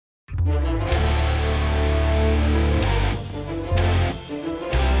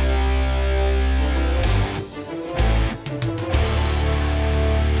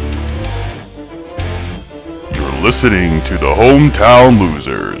listening to the Hometown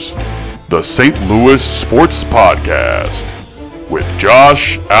Losers, the St. Louis Sports Podcast, with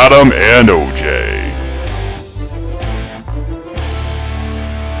Josh, Adam, and OJ.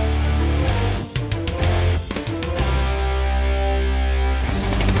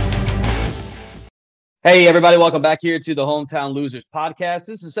 Hey everybody, welcome back here to the Hometown Losers Podcast.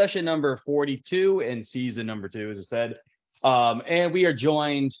 This is session number 42 and season number 2, as I said. And we are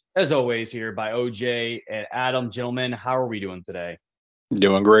joined, as always, here by OJ and Adam. Gentlemen, how are we doing today?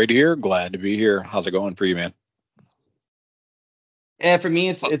 Doing great here. Glad to be here. How's it going for you, man? And for me,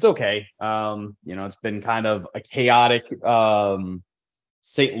 it's okay. It's been kind of a chaotic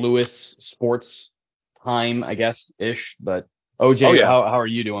St. Louis sports time, I guess, ish. But OJ, how are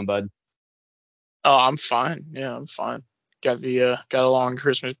you doing, bud? Oh, I'm fine. Yeah, I'm fine. Got a long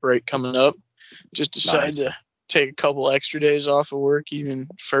Christmas break coming up. Just decided to take a couple extra days off of work, even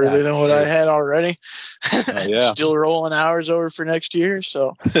further than what I had already. Still rolling hours over for next year,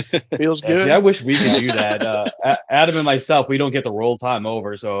 so feels good. See, I wish we could do that. Adam and myself, we don't get the roll time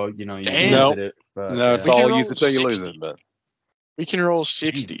over, so you lose it. But, no, it's all use it till you lose it. But we can roll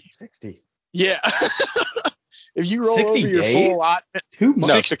 60. 60. Yeah. If you roll over your full allotment, 2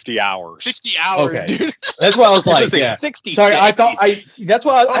 months. No, 60 hours. 60 hours, okay. Dude. That's what I was like. Yeah. 60 Sorry, days. I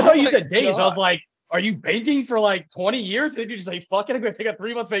thought you said days. God. I was like, are you banking for like 20 years? And you just say, fuck it, I'm going to take a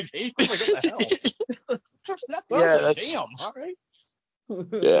 3-month vacation? Like, what the hell? That's damn. All right.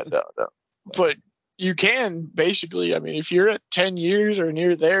 Yeah, no. But you can basically, I mean, if you're at 10 years or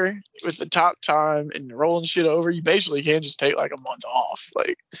near there with the top time and rolling shit over, you basically can just take like a month off.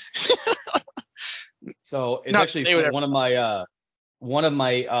 Like, so it's actually one of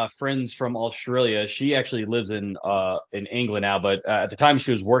my friends from Australia. She actually lives in England now, but at the time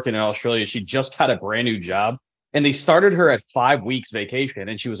she was working in Australia, she just got a brand new job, and they started her at 5 weeks vacation,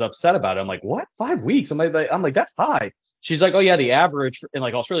 and she was upset about it. I'm like, what? 5 weeks? I'm like, that's high. She's like, oh yeah, the average in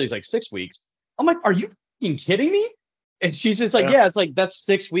like Australia is like 6 weeks. I'm like, are you fucking kidding me? And she's just like, yeah, it's like, that's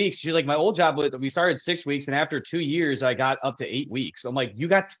 6 weeks. She's like, my old job we started 6 weeks, and after 2 years, I got up to 8 weeks. I'm like, you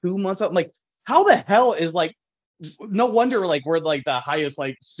got 2 months up? I'm like, how the hell is like, no wonder like we're like the highest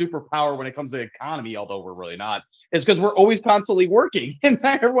like superpower when it comes to economy, although we're really not. It's because we're always constantly working and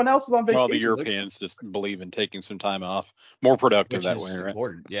everyone else is on vacation. Well, the Europeans just believe in taking some time off, more productive that way, right?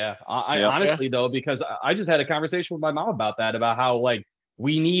 Important. Yeah. I honestly though, because I just had a conversation with my mom about that, about how like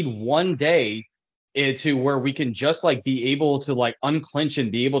we need one day to where we can just like be able to like unclench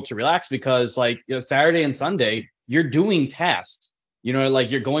and be able to relax, because like Saturday and Sunday you're doing tasks. Like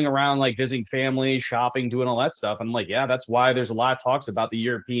you're going around like visiting family, shopping, doing all that stuff. I'm like, yeah, that's why there's a lot of talks about the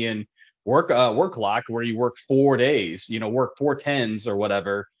European work clock, where you work 4 days, work 4 tens or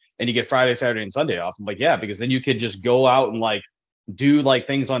whatever, and you get Friday, Saturday, and Sunday off. I'm like, yeah, because then you could just go out and like do like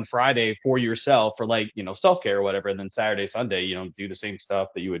things on Friday for yourself, for like, self-care or whatever. And then Saturday, Sunday, do the same stuff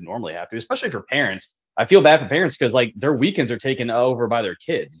that you would normally have to, especially for parents. I feel bad for parents because like their weekends are taken over by their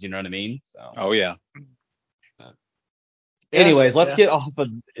kids. You know what I mean? So. Oh yeah. Anyways, let's get off of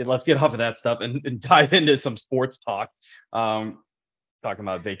that stuff and dive into some sports talk. Talking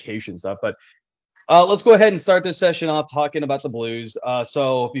about vacation stuff, but let's go ahead and start this session off talking about the Blues.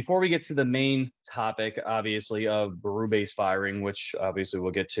 So before we get to the main topic, obviously, of Berube's firing, which obviously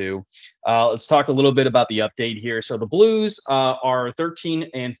we'll get to, let's talk a little bit about the update here. So the Blues are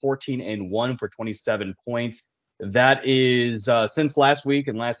 13-14-1 for 27 points. That is since last week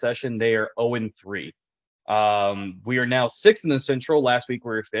and last session, they are 0-3. We are now 6th in the Central. Last week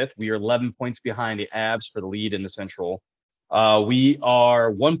we were 5th. We are 11 points behind the Avs for the lead in the Central. We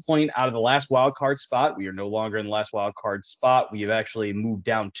are 1 point out of the last wild card spot. We are no longer in the last wild card spot. We have actually moved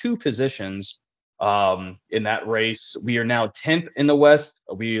down 2 positions in that race. We are now 10th in the West.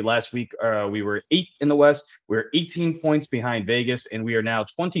 Last week we were 8th in the West. We're 18 points behind Vegas, and we are now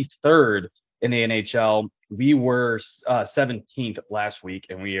 23rd in the NHL. We were 17th last week,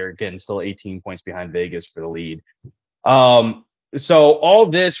 and we are again still 18 points behind Vegas for the lead. So all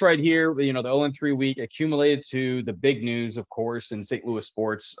this right here, the 0-3 week accumulated to the big news, of course, in St. Louis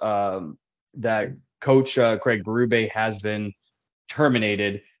sports, that coach Craig Berube has been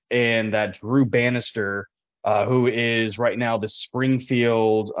terminated, and that Drew Bannister, who is right now the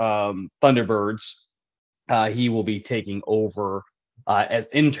Springfield Thunderbirds, he will be taking over as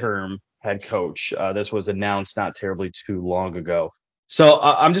interim head coach. This was announced not terribly too long ago. So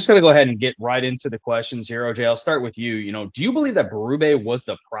I'm just going to go ahead and get right into the questions here, OJ. I'll start with you. Do you believe that Berube was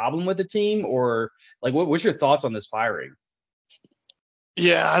the problem with the team, or like what's your thoughts on this firing?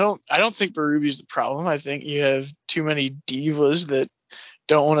 Yeah, I don't think Berube's the problem. I think you have too many divas that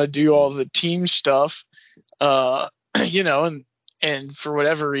don't want to do all the team stuff, and for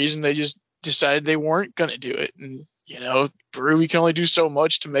whatever reason they just decided they weren't going to do it. And, Berube can only do so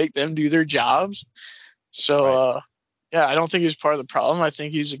much to make them do their jobs. So, yeah, I don't think he's part of the problem. I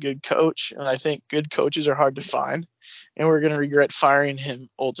think he's a good coach, and I think good coaches are hard to find, and we're going to regret firing him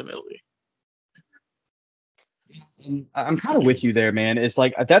ultimately. I'm kind of with you there, man. It's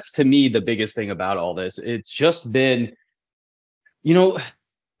like that's to me the biggest thing about all this. It's just been,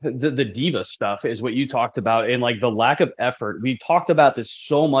 the diva stuff is what you talked about, and like the lack of effort. We talked about this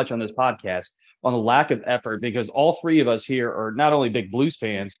so much on this podcast on the lack of effort because all three of us here are not only big Blues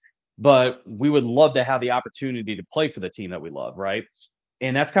fans, but we would love to have the opportunity to play for the team that we love, right?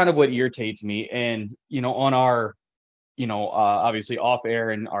 And that's kind of what irritates me. And on our, obviously off air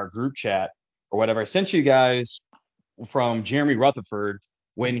in our group chat or whatever, I sent you guys from Jeremy Rutherford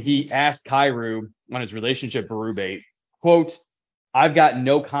when he asked Kyrou on his relationship Berube, quote, "I've got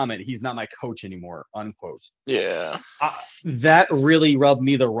no comment. He's not my coach anymore," unquote. Yeah. That really rubbed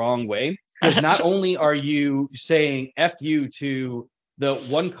me the wrong way because not only are you saying F you to the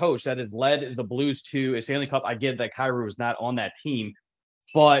one coach that has led the Blues to a Stanley Cup. I get that Kyrou was not on that team,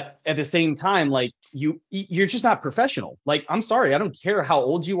 but at the same time, like you're just not professional. Like, I'm sorry, I don't care how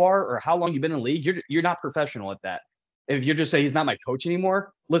old you are or how long you've been in the league. You're not professional at that. If you're just saying he's not my coach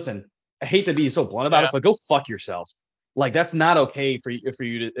anymore, listen, I hate to be so blunt about it, but go fuck yourself. Like, that's not okay for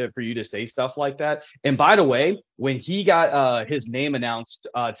you to say stuff like that. And by the way, when he got his name announced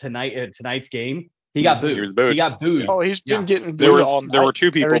tonight's game, he got booed. He was booed. He got booed. Oh, he's been getting booed all night. There were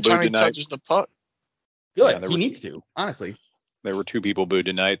two people every booed time he tonight. touches the puck. Good. He needs to, honestly. There were two people booed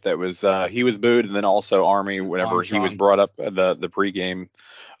tonight. That was he was booed, and then also Army. Whenever Armstrong. he was brought up the pregame,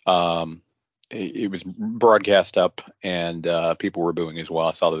 it was broadcast up, and people were booing as well.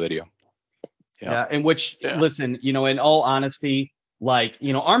 I saw the video. Yeah, in which listen, in all honesty, like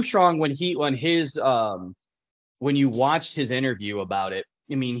Armstrong when you watched his interview about it,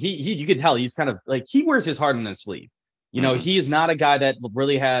 I mean he you could tell he's kind of like he wears his heart on his sleeve. He is not a guy that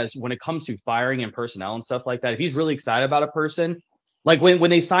really has when it comes to firing and personnel and stuff like that. If he's really excited about a person, like when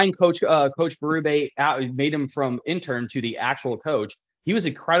they signed Coach Berube out, made him from intern to the actual coach, he was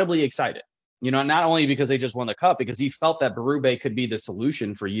incredibly excited. Not only because they just won the cup, because he felt that Berube could be the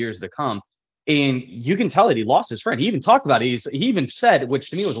solution for years to come. And you can tell that he lost his friend. He even talked about it. He even said, which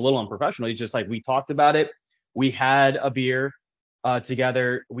to me was a little unprofessional. He's just like, we talked about it. We had a beer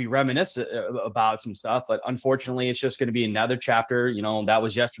together. We reminisced about some stuff, but unfortunately, it's just going to be another chapter. That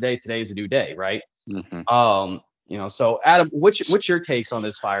was yesterday. Today's a new day, right? Mm-hmm. So Adam, what's your takes on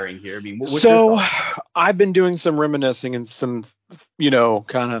this firing here? I mean, I've been doing some reminiscing and some,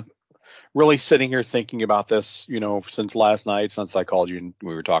 kind of really sitting here thinking about this, since last night, since I called you and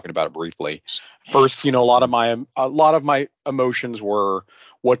we were talking about it briefly. First, a lot of my emotions were,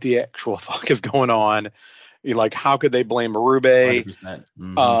 what the actual fuck is going on? Like, how could they blame Berube?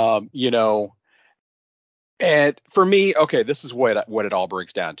 100%. And for me, okay, this is what it all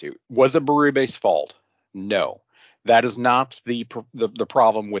breaks down to. Was it Berube's fault? No, that is not the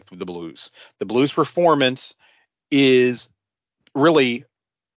problem with the Blues. The Blues' performance is really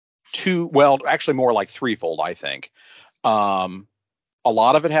actually more like threefold, I think. A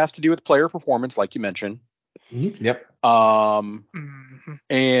lot of it has to do with player performance, like you mentioned. Mm-hmm. Yep.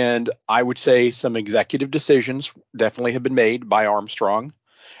 And I would say some executive decisions definitely have been made by Armstrong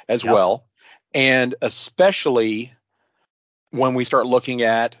as well. And especially when we start looking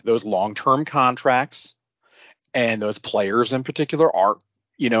at those long-term contracts and those players in particular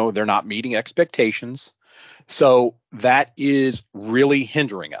they're not meeting expectations. So that is really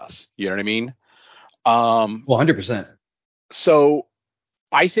hindering us. You know what I mean? 100%. So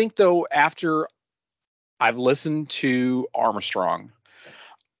I think, though, after I've listened to Armstrong,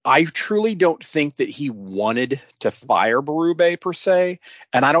 I truly don't think that he wanted to fire Berube per se,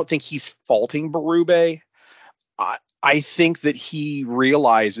 and I don't think he's faulting Berube. I think that he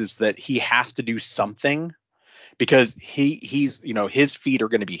realizes that he has to do something because he's his feet are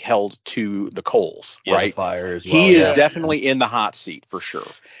going to be held to the coals, right? The fire as well. He is definitely in the hot seat for sure.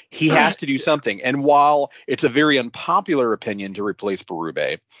 He has to do something. And while it's a very unpopular opinion to replace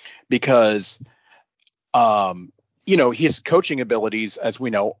Berube, because his coaching abilities, as we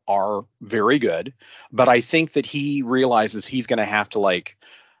know, are very good, but I think that he realizes he's going to have to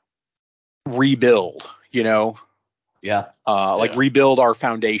rebuild, rebuild our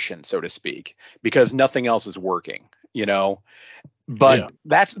foundation, so to speak, because nothing else is working, But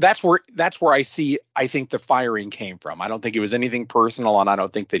that's where I think the firing came from. I don't think it was anything personal, and I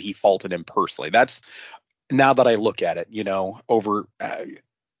don't think that he faulted him personally. That's now that I look at it,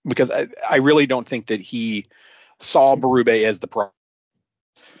 because I really don't think that he saw Berube as the problem.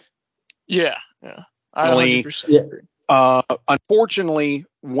 Yeah. I 100% agree. Unfortunately,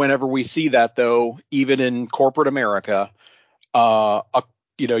 whenever we see that, though, even in corporate America,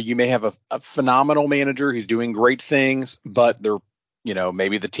 you may have a phenomenal manager who's doing great things, but they're,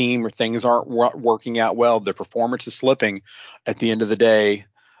 maybe the team or things aren't working out well. The performance is slipping. At the end of the day,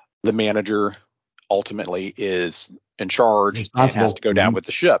 the manager ultimately is in charge and has to go down with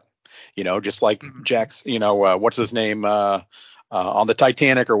the ship. Just like Jack's, what's his name on the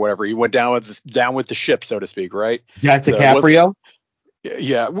Titanic or whatever. He went down with the ship, so to speak, right? Jack DiCaprio.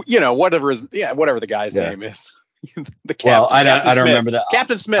 Yeah, whatever the guy's name is. The captain. Well, I Captain don't Smith. remember that.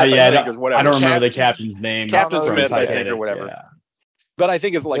 Captain Smith. I whatever. don't remember the captain's name. Captain from Smith, Titanic. I think, or whatever. Yeah. But I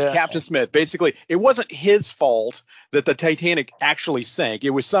think it's like Captain Smith. Basically, it wasn't his fault that the Titanic actually sank. It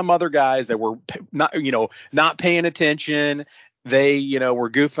was some other guys that were not paying attention. They,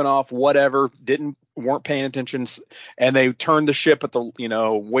 were goofing off, whatever, weren't paying attention, and they turned the ship at the,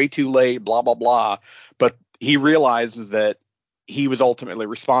 way too late, blah, blah, blah. But he realizes that he was ultimately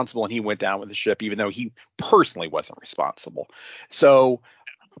responsible, and he went down with the ship, even though he personally wasn't responsible. So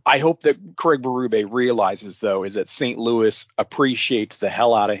I hope that Craig Berube realizes, though, is that St. Louis appreciates the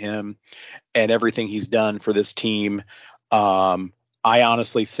hell out of him and everything he's done for this team. I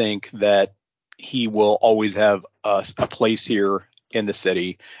honestly think that he will always have a place here in the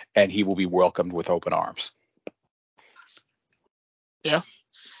city, and he will be welcomed with open arms. Yeah.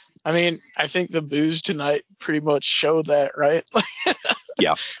 I mean, I think the booze tonight pretty much showed that, right?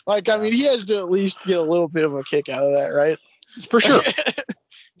 Yeah. He has to at least get a little bit of a kick out of that, right? For sure.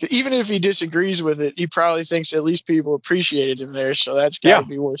 Even if he disagrees with it, he probably thinks at least people appreciated him there. So that's got to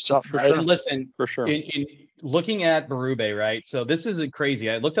be worth something, right? Sure. Listen, for sure. In looking at Berube, right? So this is crazy.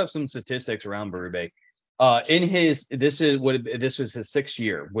 I looked up some statistics around Berube. This is his 6th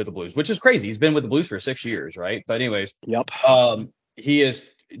year with the Blues, which is crazy. He's been with the Blues for 6 years, right? But anyways, yep. He is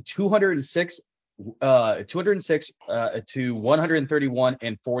 206 to 131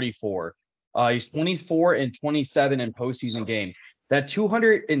 and 44. He's 24 and 27 in postseason games. That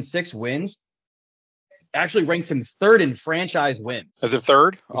 206 wins actually ranks him 3rd in franchise wins. Is it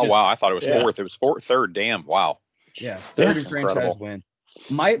 3rd? Oh, wow. I thought it was 4th. It was 3rd. Damn. Wow. Yeah. 3rd in franchise wins.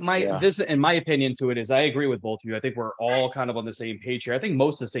 This, in my opinion to it, is I agree with both of you. I think we're all kind of on the same page here. I think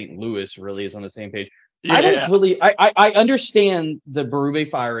most of St. Louis really is on the same page. Yeah. I understand the Berube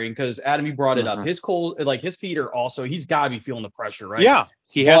firing because Adam, you brought it up. His feet are also, he's got to be feeling the pressure, right? Yeah.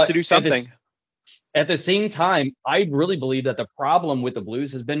 He has to do something. At the same time, I really believe that the problem with the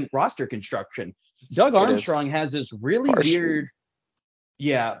Blues has been roster construction. Doug Armstrong has this really weird.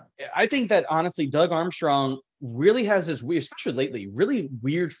 Yeah, I think that honestly, Doug Armstrong really has this weird, especially lately, really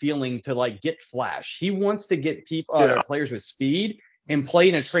weird feeling to get flash. He wants to get players with speed and play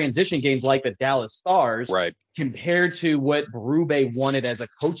in a transition games like the Dallas Stars, right? Compared to what Berube wanted as a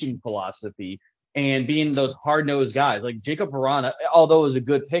coaching philosophy. And being those hard-nosed guys like Jacob Verana, although it was a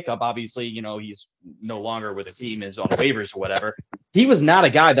good pickup, obviously, he's no longer with the team, is on waivers or whatever. He was not a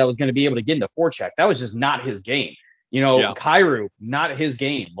guy that was going to be able to get into forecheck. That was just not his game. Kyrou, not his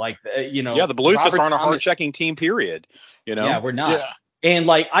game. the Blues just aren't a hard-checking team, period. Yeah, we're not. Yeah.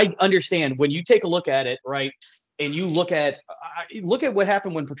 And I understand when you take a look at it, right, and you look at what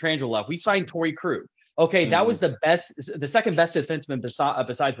happened when Pietrangelo left. We signed Torrey Krug. Okay, that was the second best defenseman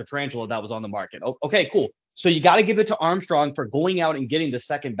besides Pietrangelo that was on the market. Okay, cool. So you got to give it to Armstrong for going out and getting the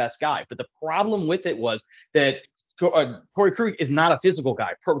second best guy. But the problem with it was that Torrey Krug is not a physical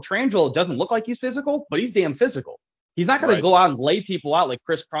guy. Pietrangelo doesn't look like he's physical, but he's damn physical. He's not going to go out and lay people out like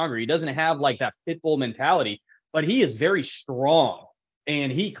Chris Pronger. He doesn't have that pitbull mentality, but he is very strong.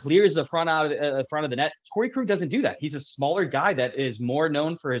 And he clears the front of the net. Torrey Krug doesn't do that. He's a smaller guy that is more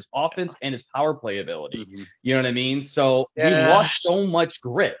known for his offense and his power play ability. Mm-hmm. You know what I mean? So we lost so much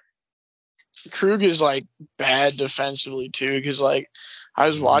grit. Krug is bad defensively too, because I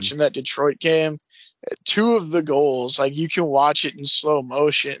was watching that Detroit game. 2 of the goals, you can watch it in slow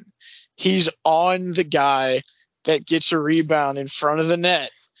motion. He's on the guy that gets a rebound in front of the net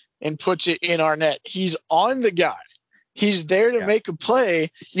and puts it in our net. He's on the guy. He's there to make a play,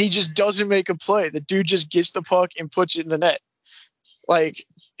 and he just doesn't make a play. The dude just gets the puck and puts it in the net.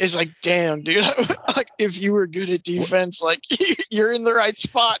 It's damn, dude. If you were good at defense, you're in the right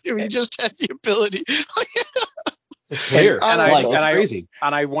spot. If you just had the ability. It's clear. It's crazy.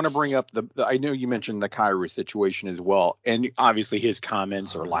 And I want to bring up I know you mentioned the Kyrou situation as well, and obviously his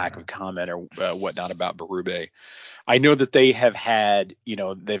comments or lack of comment or whatnot about Berube. I know that they have had,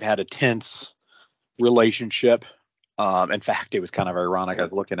 they've had a tense relationship. In fact, it was kind of ironic. I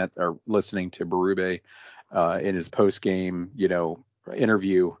was looking at or listening to Berube in his post-game,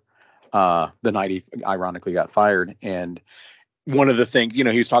 interview the night he ironically got fired. And one of the things, he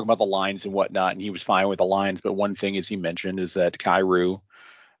was talking about the lines and whatnot, and he was fine with the lines. But one thing he mentioned is that Kyrou,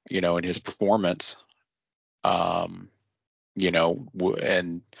 in his performance, and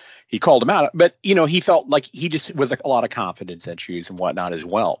he called him out. But, he felt like he just was like a lot of confidence issues and whatnot as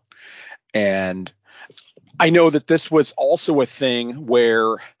well. And I know that this was also a thing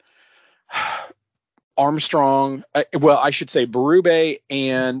where Armstrong, I should say Berube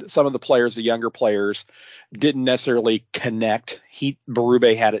and some of the players, the younger players, didn't necessarily connect.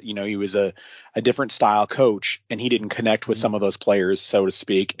 Berube had it, he was a different style coach, and he didn't connect with some of those players, so to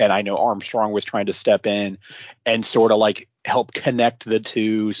speak. And I know Armstrong was trying to step in and sort of like help connect the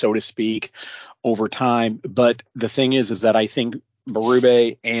two, so to speak, over time. But the thing is that I think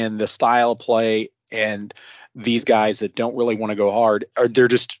Berube and the style play and these guys that don't really want to go hard, they're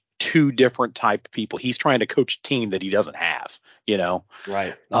just two different type of people. He's trying to coach a team that he doesn't have,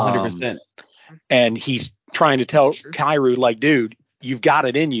 Right. 100%. And he's trying to tell Kyrou, like, dude, you've got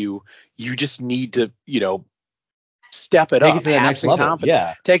it in you. You just need to, step it Take up. it to the next level. Confidence.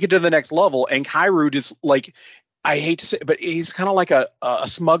 Yeah. Take it to the next level. And Kyrou just, like, I hate to say it, but he's kind of like a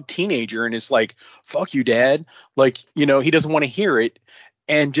smug teenager, and it's like, fuck you, dad. Like, he doesn't want to hear it,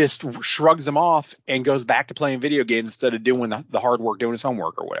 and just shrugs him off and goes back to playing video games instead of doing the hard work, doing his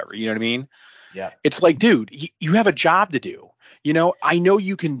homework or whatever. You know what I mean? Yeah. It's like, dude, you have a job to do. I know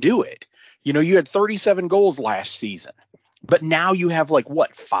you can do it. You had 37 goals last season, but now you have like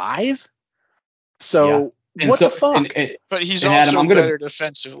what, 5? So what the fuck? But he's and also Adam, better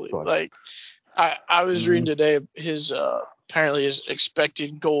defensively. Like I was reading today, his apparently his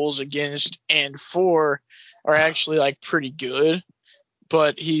expected goals against and for are actually like pretty good.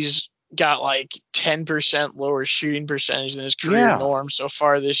 But he's got like 10% lower shooting percentage than his career norm so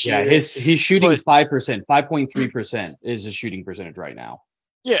far this year. Yeah, he's shooting 5%, 5.3% is his shooting percentage right now.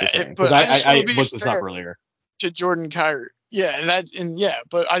 Yeah, but I looked this up earlier. To Jordan Kyrou.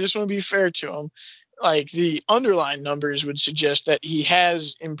 But I just want to be fair to him. Like the underlying numbers would suggest that he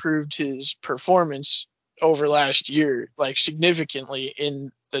has improved his performance over last year, like significantly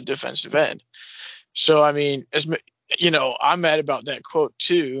in the defensive end. So I mean, I'm mad about that quote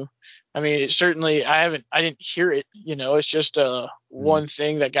too. I mean, it certainly I didn't hear it. It's just one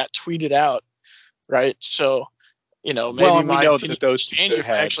thing that got tweeted out, right? So, maybe we know that those change if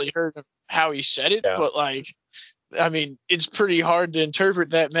I actually heard how he said it, but like, I mean, it's pretty hard to interpret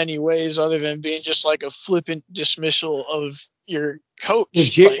that many ways other than being just like a flippant dismissal of your coach.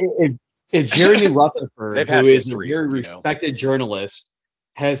 If Jeremy Rutherford, who is a very respected journalist,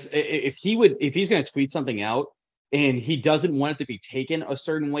 if he's going to tweet something out and he doesn't want it to be taken a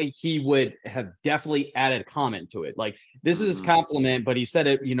certain way, he would have definitely added a comment to it. Like, this is his compliment, but he said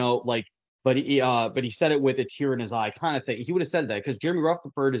it, but he said it with a tear in his eye kind of thing. He would have said that because Jeremy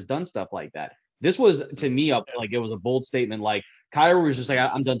Rutherford has done stuff like that. This was, to me, like it was a bold statement. Like, Kyrou was just like,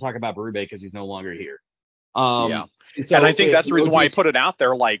 I'm done talking about Berube because he's no longer here. And I think that's the reason why he put it out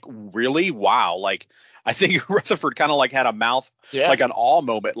there. Like, really? Wow. Like, I think Rutherford kind of like had a mouth, like an awe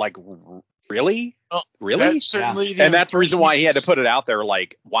moment. Like, really? Really? That's certainly and that's the reason why he had to put it out there.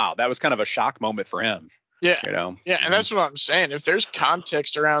 Like, wow, that was kind of a shock moment for him. Yeah. Yeah. And that's what I'm saying. If there's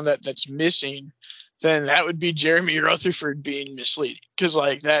context around that's missing, then that would be Jeremy Rutherford being misleading. Because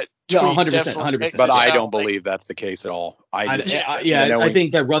like that. 100%. But I don't believe that's the case at all. I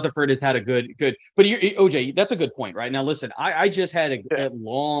think that Rutherford has had a good. But OJ, that's a good point, right? Now, listen, I just had a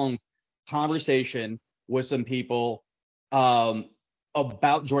long conversation with some people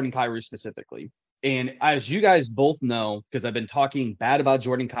about Jordan Kyrou specifically. And as you guys both know, because I've been talking bad about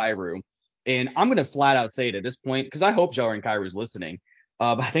Jordan Kyrou, and I'm going to flat out say it at this point, because I hope Jordan Kyrou is listening.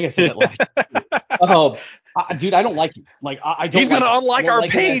 I think I said that last dude, I don't like you. Like, I don't. He's going to unlike our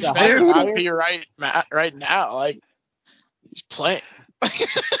page, dude. I'll be right now. Like, he's playing.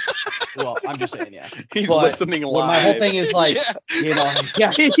 Well, I'm just saying, yeah. He's listening live. My whole thing is like,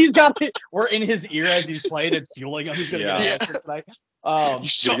 he's got it. We're in his ear as he's playing. It's fueling him. He's going to get answers tonight. I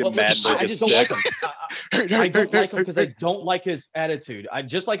just don't like him. I don't like him because I don't like his attitude.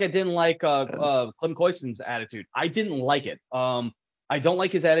 Just like I didn't like Clem Coyston's attitude. I didn't like it. I don't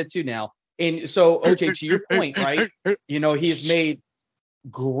like his attitude now. And so, OJ, to your point, right? He's made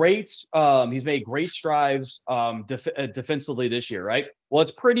great strides defensively this year, right? Well,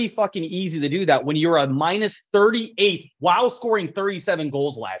 it's pretty fucking easy to do that when you're a minus 38 while scoring 37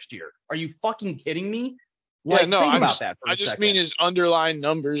 goals last year. Are you fucking kidding me? Like, think about that for a second. mean his underlying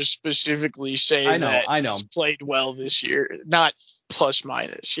numbers specifically say he's played well this year, not plus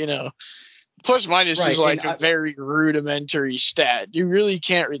minus, Plus minus is like a very rudimentary stat. You really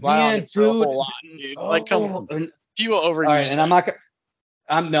can't rely on it for a whole lot, dude. Like, come on. People overuse and I'm not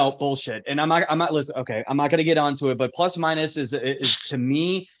I'm no bullshit. And I'm not listen. Okay, I'm not gonna get onto it, but plus minus is to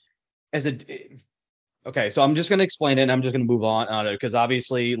me as a okay. So I'm just gonna explain it. And I'm just gonna move on it because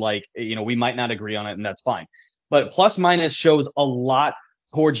obviously, like we might not agree on it, and that's fine. But plus minus shows a lot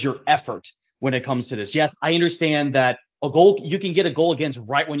towards your effort when it comes to this. Yes, I understand that a goal you can get a goal against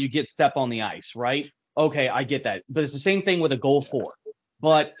right when you get step on the ice, right? Okay, I get that. But it's the same thing with a goal for.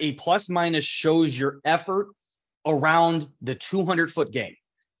 But a plus minus shows your effort around the 200-foot game.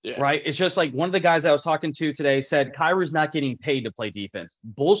 Yeah. Right. It's just like one of the guys I was talking to today said Kyra's not getting paid to play defense.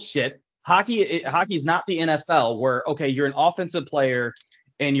 Bullshit. Hockey is not the NFL where, okay, you're an offensive player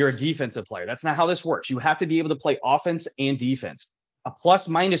and you're a defensive player. That's not how this works. You have to be able to play offense and defense. A plus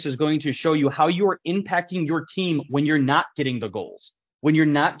minus is going to show you how you are impacting your team when you're not getting the goals, when you're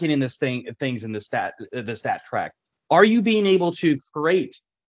not getting things in the stat track. Are you being able to create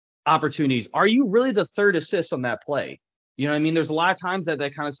opportunities? Are you really the third assist on that play? You know what I mean? There's a lot of times that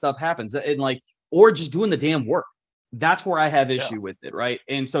kind of stuff happens and like, or just doing the damn work. That's where I have issue with it. Right.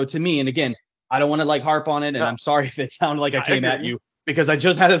 And so to me, and again, I don't want to like harp on it. And I'm sorry if it sounded like I came at you because I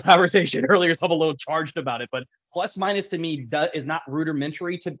just had this conversation earlier. So I'm a little charged about it, but plus minus to me is not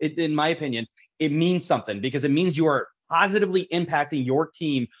rudimentary to it. In my opinion, it means something because it means you are positively impacting your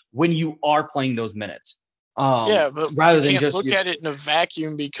team when you are playing those minutes. But rather you than can't just look at it in a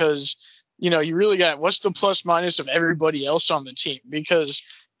vacuum because you really got what's the plus minus of everybody else on the team because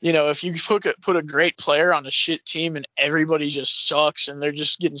if you put a great player on a shit team and everybody just sucks and they're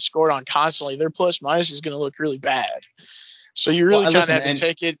just getting scored on constantly, their plus minus is going to look really bad. So you really kind of have to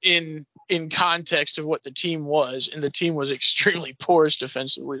take it in context of what the team was, and the team was extremely porous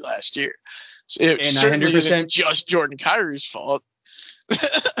defensively last year. So it certainly isn't just Jordan Kyrou's fault.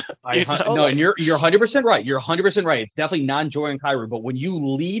 And you're 100% right. You're 100% right. It's definitely non-Jordan Kyrou, but when you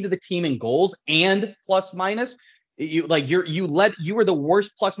lead the team in goals and plus minus, you were the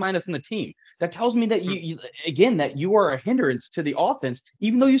worst plus minus in the team. That tells me that that you are a hindrance to the offense,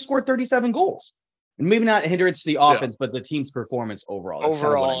 even though you scored 37 goals. And maybe not a hindrance to the offense, but the team's performance overall. That's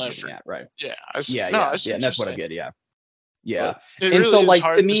kind of what I'm getting at, right? Yeah. And that's what I'm getting at. Yeah. It really is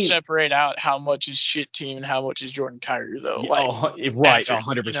hard to separate out how much is shit team and how much is Jordan Kyrou, though. Right,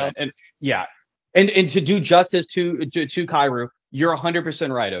 100%. And and to do justice to Kyrou, you're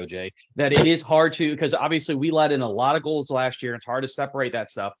 100% right, OJ, that it is hard to, because obviously we let in a lot of goals last year. It's hard to separate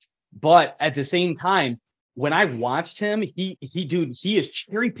that stuff. But at the same time, when I watched him, he is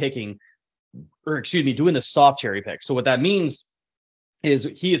cherry picking, doing the soft cherry pick. So what that means is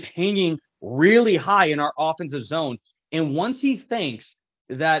he is hanging really high in our offensive zone. And once he thinks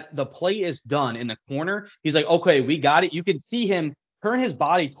that the play is done in the corner, he's like, okay, we got it. You can see him turn his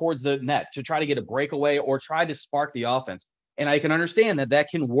body towards the net to try to get a breakaway or try to spark the offense. And I can understand that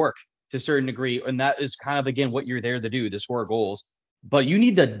can work to a certain degree. And that is kind of, again, what you're there to do, to score goals. But you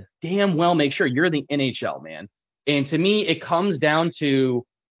need to damn well make sure you're the NHL, man. And to me, it comes down to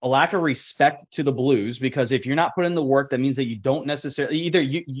a lack of respect to the Blues, because if you're not putting in the work, that means that you don't necessarily either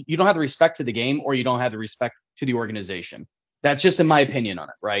you don't have the respect to the game or you don't have the respect to the organization. That's just in my opinion on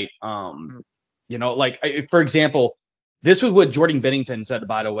it, right? For example, this was what Jordan Binnington said,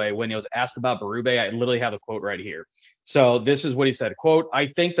 by the way, when he was asked about Berube. I literally have a quote right here. So this is what he said, quote, "I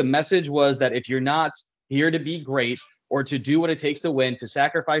think the message was that if you're not here to be great or to do what it takes to win, to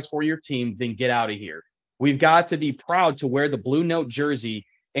sacrifice for your team, then get out of here. We've got to be proud to wear the blue note jersey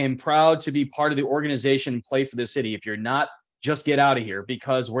and proud to be part of the organization and play for the city. If you're not, just get out of here,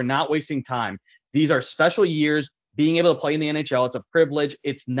 because we're not wasting time. These are special years. Being able to play in the NHL, it's a privilege.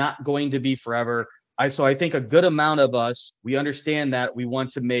 It's not going to be forever. So I think a good amount of us, we understand that we want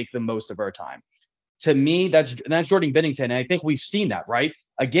to make the most of our time." To me, that's Jordan Binnington. And I think we've seen that, right?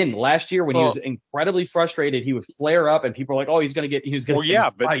 Again, last year when he was incredibly frustrated, he would flare up and people are like, oh, he's going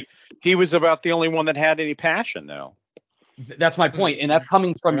to but he was about the only one that had any passion, though. That's my point. And that's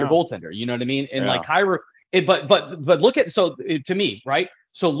coming from your goaltender. You know what I mean? And like Kyrou, but look at, to me, right?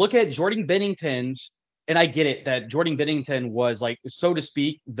 So look at Jordan Binnington's, and I get it that Jordan Binnington was, like, so to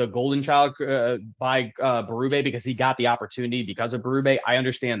speak, the golden child by Berube because he got the opportunity because of Berube. I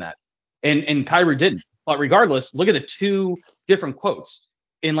understand that. And Kyrou didn't. But regardless, look at the two different quotes.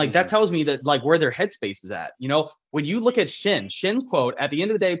 And like that tells me that like where their headspace is at. When you look at Shin's quote, at the end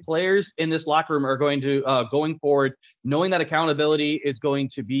of the day, players in this locker room are going to going forward, knowing that accountability is going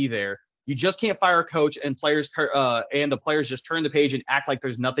to be there. You just can't fire a coach and the players just turn the page and act like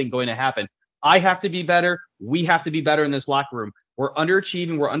there's nothing going to happen. I have to be better. We have to be better in this locker room. We're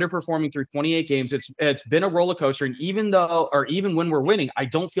underachieving. We're underperforming through 28 games. It's been a roller coaster. And even when we're winning, I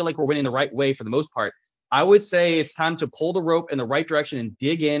don't feel like we're winning the right way for the most part. I would say it's time to pull the rope in the right direction and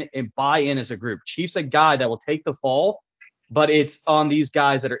dig in and buy in as a group. Chief's a guy that will take the fall, but it's on these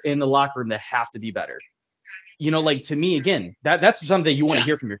guys that are in the locker room that have to be better. Like to me, again, that's something you want to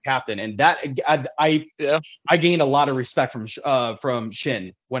hear from your captain, and that I gained a lot of respect from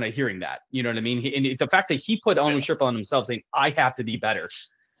Shin when I hearing that. You know what I mean? And the fact that he put ownership on himself, saying I have to be better,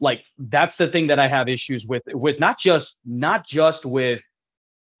 like that's the thing that I have issues with not just with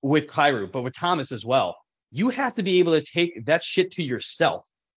Kairu, but with Thomas as well. You have to be able to take that shit to yourself.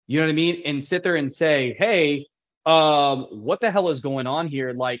 You know what I mean? And sit there and say, hey, what the hell is going on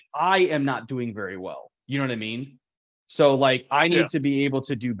here? Like, I am not doing very well. You know what I mean? So, like, I need to be able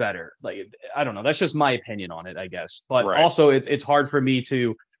to do better. Like, I don't know. That's just my opinion on it, I guess. But also, it's hard for me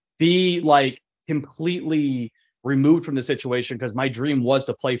to be, like, completely removed from the situation because my dream was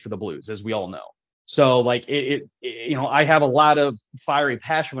to play for the Blues, as we all know. So like I have a lot of fiery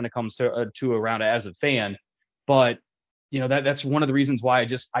passion when it comes to around it as a fan, but that's one of the reasons why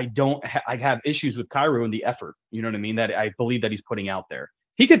I have issues with Kairu and the effort. You know what I mean? That I believe that he's putting out there.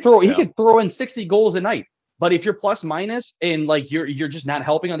 He could throw in 60 goals a night, but if you're plus minus and like you're just not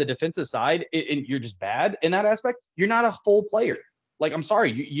helping on the defensive side and you're just bad in that aspect, you're not a full player. Like I'm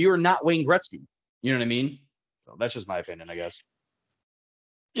sorry, you're not Wayne Gretzky. You know what I mean? So that's just my opinion, I guess.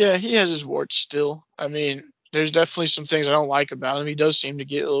 Yeah, he has his warts still. I mean, there's definitely some things I don't like about him. He does seem to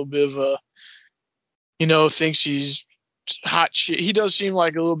get a little bit of thinks he's hot shit. He does seem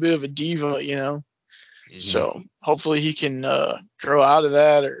like a little bit of a diva, Mm-hmm. So hopefully he can grow out of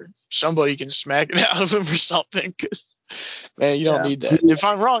that, or somebody can smack it out of him or something. Because man, you don't need that. And if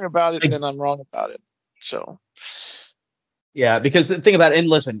I'm wrong about it, then I'm wrong about it. So. Yeah, because the thing about it, and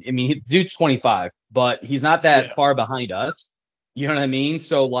listen, I mean, dude's 25, but he's not that far behind us. You know what I mean?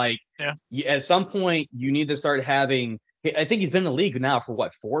 So, like, at some point, you need to start having. I think he's been in the league now for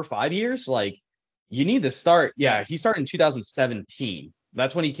what, 4 or 5 years? Like, you need to start. Yeah, he started in 2017.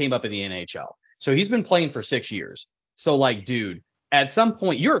 That's when he came up in the NHL. So he's been playing for 6 years. So, like, dude, at some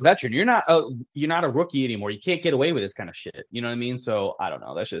point, you're a veteran. You're not a rookie anymore. You can't get away with this kind of shit. You know what I mean? So I don't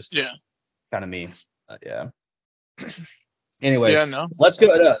know. That's just kind of me. Yeah. Anyways, let's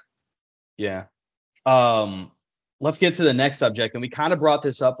go. Let's get to the next subject. And we kind of brought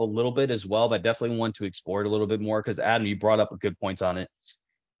this up a little bit as well, but definitely want to explore it a little bit more because, Adam, you brought up good points on it.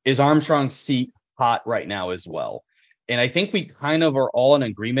 Is Armstrong's seat hot right now as well? And I think we kind of are all in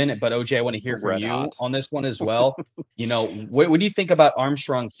agreement, but OJ, I want to hear from you on this one as well. What do you think about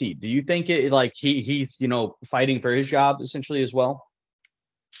Armstrong's seat? Do you think he's fighting for his job essentially as well?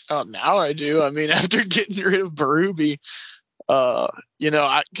 Now I do. I mean, after getting rid of Berube,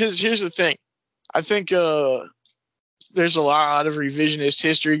 because here's the thing. I think there's a lot of revisionist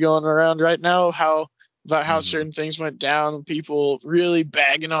history going around right now about how certain things went down, people really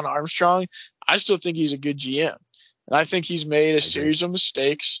bagging on Armstrong. I still think he's a good GM. And I think he's made a series of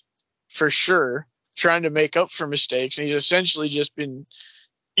mistakes for sure, trying to make up for mistakes. And he's essentially just been,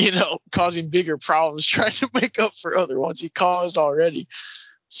 causing bigger problems, trying to make up for other ones he caused already.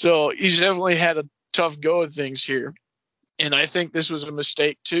 So he's definitely had a tough go of things here. And I think this was a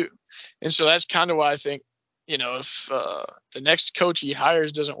mistake too. And so that's kind of why I think, if the next coach he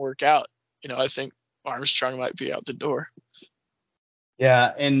hires doesn't work out, I think Armstrong might be out the door.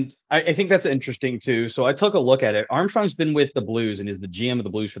 Yeah, and I think that's interesting too. So I took a look at it. Armstrong's been with the Blues and is the GM of the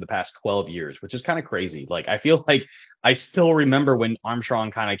Blues for the past 12 years, which is kind of crazy. Like, I feel like I still remember when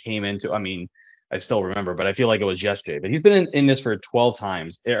Armstrong kind of came into, I mean, I still remember, but I feel like it was yesterday. But he's been in this for 12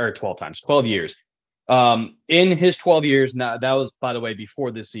 years. In his 12 years, now that was, by the way,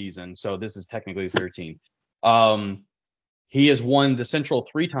 before this season. So this is technically 13. He has won the Central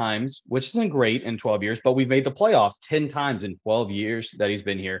 3 times, which isn't great in 12 years, but we've made the playoffs 10 times in 12 years that he's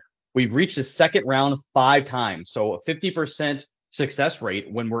been here. We've reached the second round 5 times. So a 50% success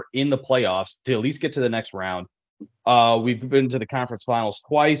rate when we're in the playoffs to at least get to the next round. We've been to the conference finals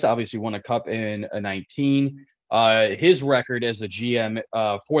twice, obviously won a cup in 19. His record as a GM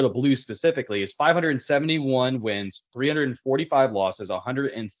for the Blues specifically is 571 wins, 345 losses,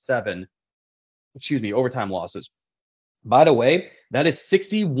 107, overtime losses. By the way, that is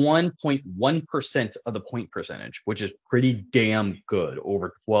 61.1% of the point percentage, which is pretty damn good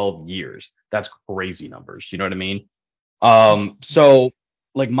over 12 years. That's crazy numbers. You know what I mean? So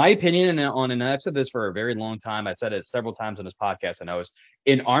like my opinion and I've said this for a very long time. I've said it several times on this podcast. I know is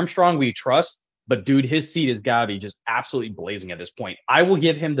in Armstrong we trust, but dude, his seat has got to be just absolutely blazing at this point. I will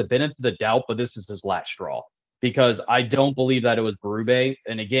give him the benefit of the doubt, but this is his last straw. Because I don't believe that it was Berube.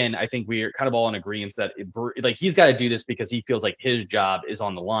 And again, I think we are kind of all in agreement that he's got to do this because he feels like his job is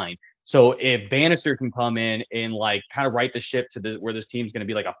on the line. So if Bannister can come in and like kind of right the ship to where this team's going to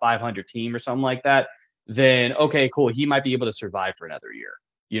be like a 500 team or something like that, then okay, cool. He might be able to survive for another year.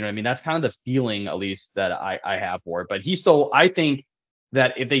 You know what I mean? That's kind of the feeling, at least, that I have for it. But I think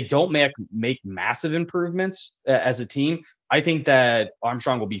that if they don't make massive improvements as a team, I think that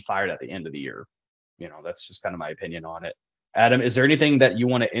Armstrong will be fired at the end of the year. You know, that's just kind of my opinion on it. Adam, is there anything that you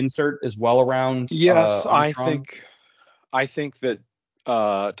want to insert as well around Yes, Armstrong? I think that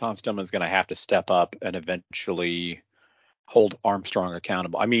Tom Stillman's going to have to step up and eventually hold Armstrong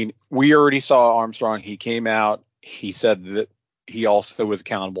accountable. I mean, we already saw Armstrong. He came out. He said that he also was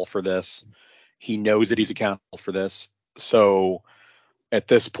accountable for this. He knows that he's accountable for this. So at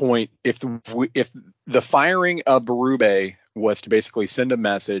this point, if the firing of Berube was to basically send a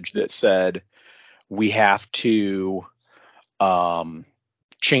message that said we have to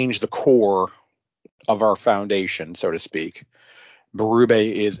change the core of our foundation, so to speak,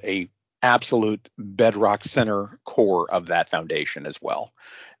 Berube is a absolute bedrock center core of that foundation as well.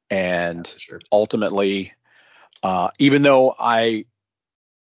 And Sure. ultimately, even though I,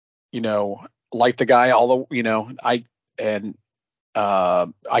 like the guy, although,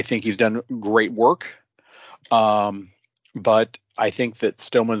 I think he's done great work. But I think that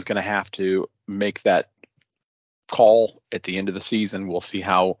Stillman's going to have to make that call at the end of the season. We'll see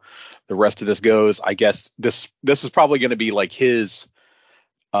how the rest of this goes. I guess this is probably going to be like his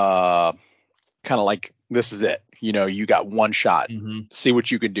kind of like, this is it. You got one shot. Mm-hmm. See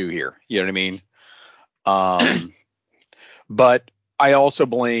what you can do here. You know what I mean? But I also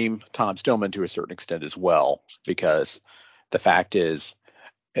blame Tom Stillman to a certain extent as well, because the fact is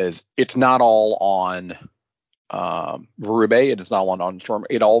it's not all on Berube, and it's not all on Armstrong.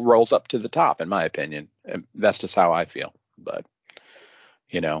 It all rolls up to the top, in my opinion. And that's just how I feel. But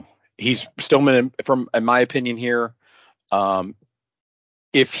he's Stillman, in my opinion here.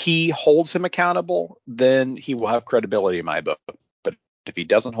 If he holds him accountable, then he will have credibility in my book. But if he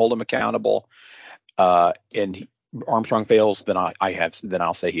doesn't hold him accountable, and Armstrong fails, then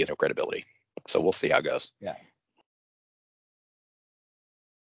I'll say he has no credibility. So we'll see how it goes. Yeah.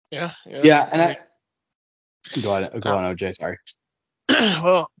 Yeah. And go on, OJ. Sorry.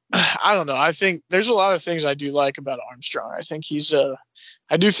 Well, I don't know. I think there's a lot of things I do like about Armstrong. I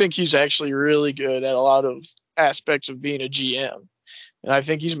do think he's actually really good at a lot of aspects of being a GM. And I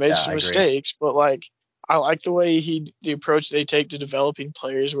think he's made some mistakes, but I like the way the approach they take to developing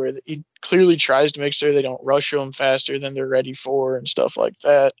players, where he clearly tries to make sure they don't rush them faster than they're ready for and stuff like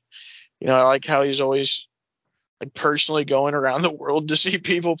that. I like how he's always personally going around the world to see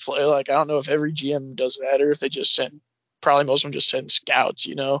people play. I don't know if every GM does that, or if they just probably most of them just send scouts,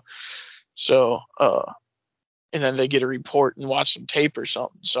 So, and then they get a report and watch some tape or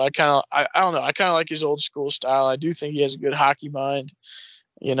something. So I don't know. I kind of like his old school style. I do think he has a good hockey mind.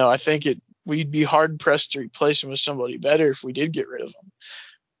 I think we'd be hard pressed to replace him with somebody better if we did get rid of him.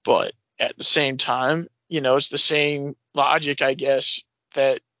 But at the same time, it's the same logic, I guess,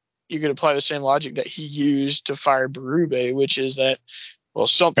 that you could apply the same logic that he used to fire Berube, which is that, well,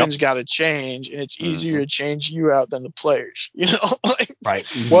 something's got to change, and it's easier to change you out than the players, Right.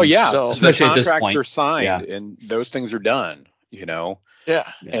 Well, yeah. So, the contracts are signed, and those things are done. Yeah.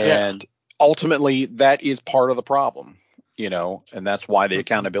 And ultimately, that is part of the problem. And that's why the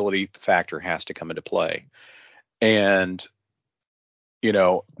accountability factor has to come into play. And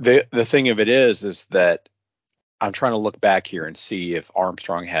the thing of it is that I'm trying to look back here and see if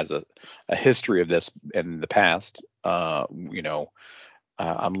Armstrong has a history of this in the past. I'm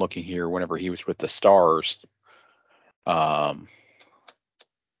looking here whenever he was with the Stars, and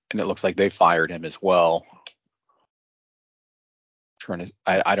it looks like they fired him as well.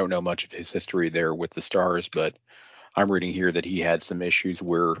 I don't know much of his history there with the Stars, but I'm reading here that he had some issues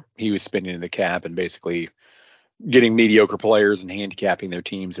where he was spinning the cap and basically getting mediocre players and handicapping their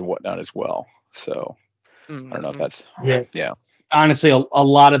teams and whatnot as well. So I don't know if that's Honestly, a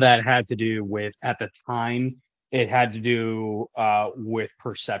lot of that had to do with, at the time, it had to do with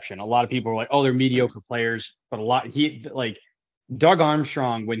perception. A lot of people were like, "Oh, they're mediocre players," but Doug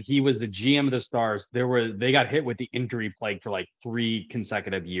Armstrong, when he was the GM of the Stars, they got hit with the injury plague for 3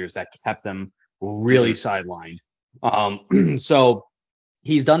 consecutive years that kept them really sidelined. So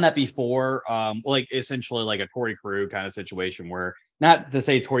he's done that before, essentially like a Torrey Krug kind of situation, where, not to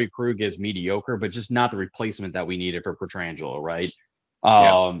say Torrey Krug is mediocre, but just not the replacement that we needed for Pietrangelo, right?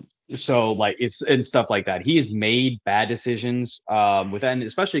 So it's and stuff like that. He has made bad decisions with that, and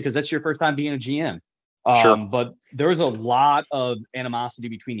especially because that's your first time being a GM. Sure. But there was a lot of animosity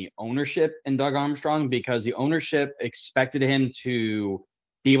between the ownership and Doug Armstrong, because the ownership expected him to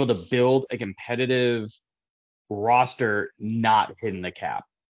be able to build a competitive roster not hitting the cap.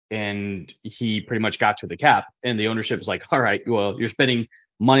 And he pretty much got to the cap, and the ownership is like, all right, well, you're spending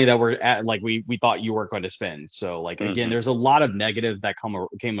money that we're at, like we thought you weren't going to spend. So like again, there's a lot of negatives that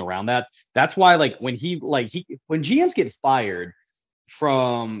came around that. That's why like when when GMs get fired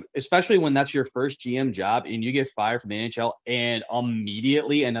from, especially when that's your first GM job and you get fired from the NHL and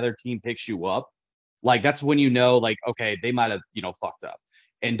immediately another team picks you up, like that's when you know like okay, they might have fucked up.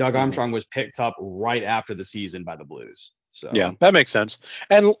 And Doug Armstrong was picked up right after the season by the Blues. So yeah, that makes sense.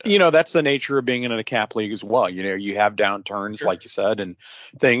 And that's the nature of being in a cap league as well. You have downturns, like you said, and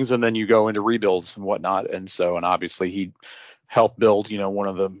things, and then you go into rebuilds and whatnot. And obviously he helped build, one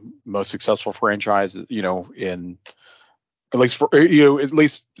of the most successful franchises, in at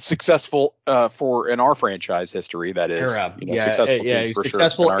least successful for in our franchise history. That is, era. successful team for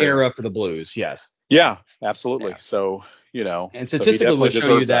successful sure. era for the Blues. Yes. Yeah, absolutely. Yeah. So, and so he statistically definitely will show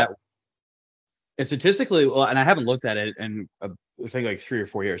you deserves that. And statistically, well, and I haven't looked at it in I think like 3 or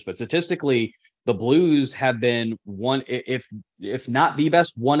 4 years, but statistically, the Blues have been one, if not the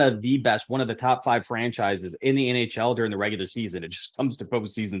best, one of the top 5 franchises in the NHL during the regular season. It just comes to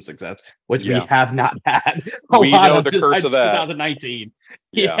postseason success, which we have not had we lot know of the curse of that. 2019.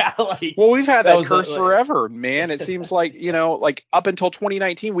 Yeah, like, well, we've had that curse like, forever, man. It seems like like up until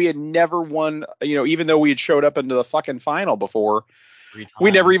 2019, we had never won. Even though we had showed up into the fucking final before.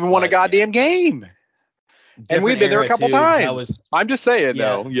 We never even won a goddamn game. And we've been there a couple times. I'm just saying,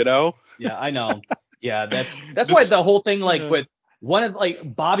 though, Yeah, I know. Yeah, that's why the whole thing, like with one of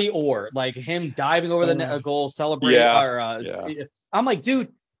like Bobby Orr, like him diving over the goal, celebrate. I'm like, dude,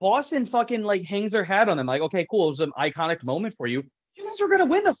 Boston fucking like hangs their hat on him. Like, okay, cool, it was an iconic moment for you. You guys are gonna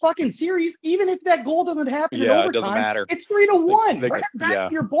win the fucking series, even if that goal doesn't happen in overtime. It doesn't matter. It's 3-1. Right back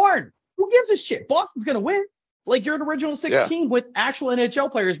to your barn. Who gives a shit? Boston's gonna win. Like you're an original 16 with actual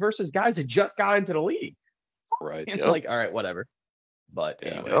NHL players versus guys that just got into the league. Right. Like, all right, whatever. But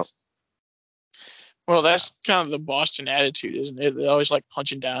anyways. Well, that's kind of the Boston attitude, isn't it? They always like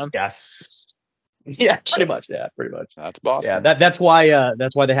punching down. Yes. Yeah, pretty much. Yeah, pretty much. That's Boston. Yeah, that's why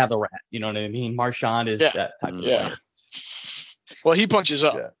they have the rat. You know what I mean? Marchand is that type of player. Well, he punches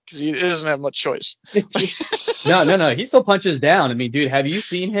up because he doesn't have much choice. No. He still punches down. I mean, dude, have you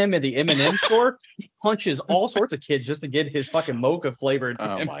seen him at the M&M store? He punches all sorts of kids just to get his fucking mocha flavored.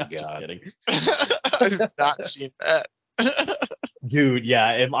 Oh my god! I've not seen that. Dude,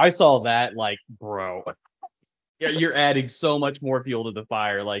 yeah. If I saw that, like, bro, yeah, you're adding so much more fuel to the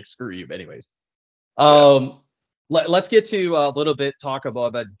fire. Like, screw you. Anyways, let's get to a little bit talk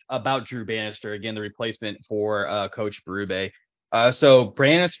about Drew Bannister again, the replacement for Coach Berube. So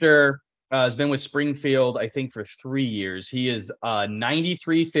Bannister has been with Springfield, I think, for 3 years. He is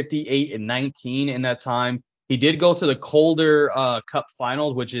 93, 58, and 19 in that time. He did go to the Calder Cup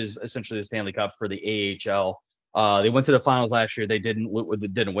Finals, which is essentially the Stanley Cup for the AHL. They went to the finals last year. They didn't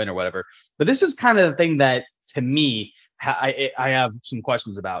win or whatever. But this is kind of the thing that, to me, I have some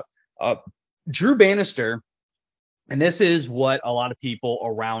questions about. Drew Bannister, and this is what a lot of people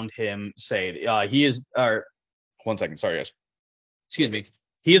around him say. He is. One second, sorry guys. Excuse me.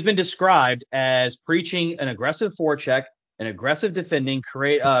 He has been described as preaching an aggressive forecheck, an aggressive defending,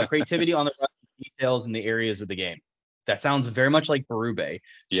 creativity on the details in the areas of the game. That sounds very much like Berube.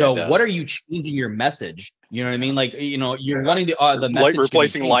 So what are you changing your message? You know what I mean? Like, you're wanting to the message like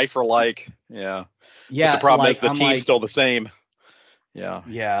replacing to like for like. Yeah. Yeah. But the problem like, is the team's still the same. Yeah.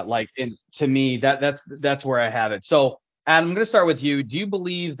 Yeah. Like, and to me, that's where I have it. So, Adam, I'm going to start with you. Do you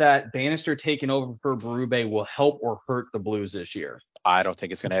believe that Bannister taking over for Berube will help or hurt the Blues this year? I don't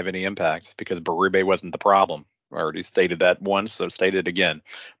think it's going to have any impact because Berube wasn't the problem. I already stated that once, so stated again.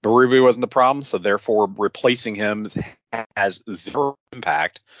 Berube wasn't the problem, so therefore replacing him has zero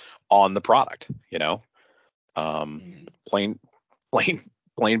impact on the product. Plain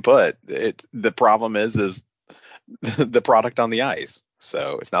put. The problem is the product on the ice.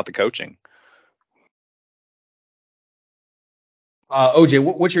 So it's not the coaching. OJ,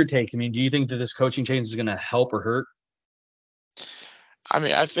 what's your take? I mean, do you think that this coaching change is going to help or hurt? I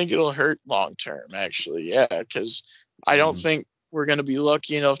mean, I think it'll hurt long term, actually. Yeah, because I don't think we're going to be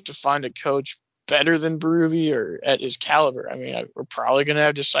lucky enough to find a coach better than Berube or at his caliber. I mean, we're probably going to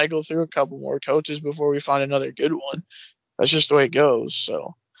have to cycle through a couple more coaches before we find another good one. That's just the way it goes.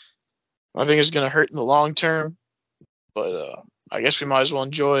 So I think it's going to hurt in the long term. But I guess we might as well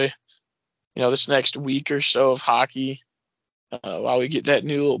enjoy, this next week or so of hockey while we get that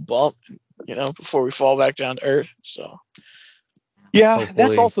new little bump, before we fall back down to earth. So. Yeah, hopefully.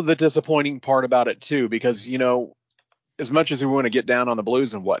 That's also the disappointing part about it, too, because, as much as we want to get down on the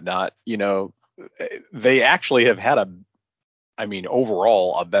Blues and whatnot, they actually have had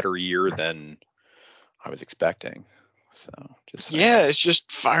overall a better year than I was expecting. So just it's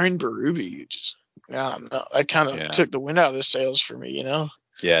just firing Berube. I don't know. That kind of took the wind out of the sails for me,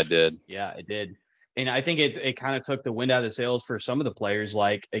 Yeah, it did. Yeah, it did. And I think it kind of took the wind out of the sails for some of the players,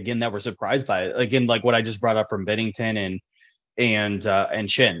 like, again, that were surprised by it. Again, like what I just brought up from Bennington and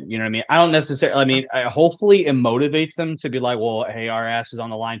Shin. You know what I mean? I don't necessarily. I mean, hopefully it motivates them to be like, well, hey, our ass is on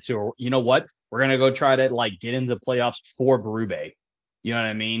the line too. Or, you know what? We're gonna go try to like get into the playoffs for Berube. You know what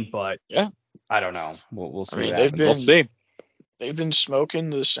I mean? But Yeah. I don't know. We'll see. I mean, what they've happens. We'll see. smoking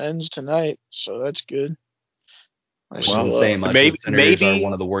the Sens tonight, so that's good. Which isn't saying much. maybe- The Senators maybe- are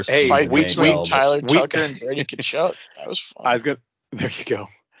one of the worst hey, teams fight in the between NHL, but- Tyler we- Tucker and Brady Tkachuk. That was fun. There you go.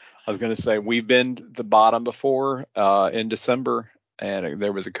 I was gonna say we've been to the bottom before in December, and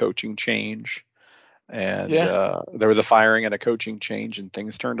there was a coaching change, and there was a firing and a coaching change, and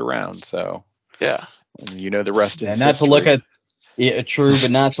things turned around. So yeah. and you know the rest is and not history. to look at true,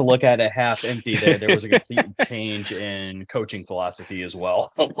 but not to look at it half empty. There was a complete change in coaching philosophy as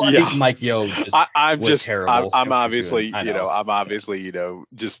well. Like, Yeah. Mike Yo was terrible. I'm obviously, I know. I'm obviously,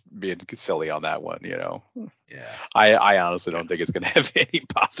 just being silly on that one. Yeah. I honestly don't think it's going to have any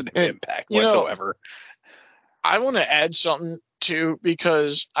positive impact whatsoever. I want to add something too,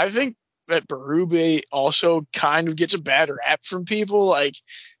 because I think that Berube also kind of gets a bad rap from people. Like,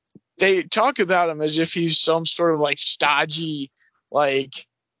 they talk about him as if he's some sort of like stodgy, like,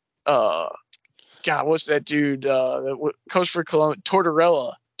 God, what's that dude that coach for Cologne,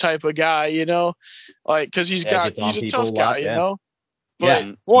 Tortorella type of guy, like, because he's a tough guy,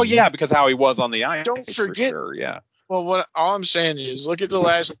 But well, yeah, because how he was on the ice. don't forget, for sure, yeah. Well, all I'm saying is, look at the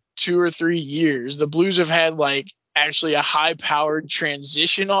last 2 or 3 years. The Blues have had like actually a high-powered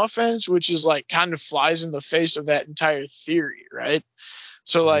transition offense, which is like kind of flies in the face of that entire theory, right?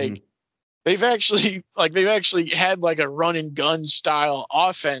 So like they've actually had like a run and gun style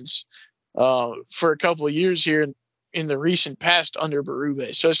offense for a couple of years here in the recent past under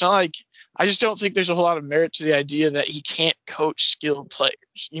Berube. So it's not like, I just don't think there's a whole lot of merit to the idea that he can't coach skilled players.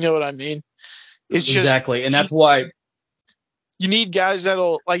 You know what I mean? It's just exactly, and that's why you need guys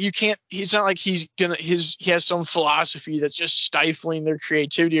that'll, like, you can't, he's not like he has some philosophy that's just stifling their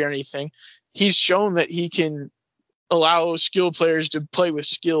creativity or anything. He's shown that he can allow skilled players to play with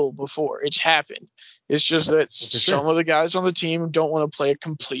skill before. It's happened. It's just that some of the guys on the team don't want to play a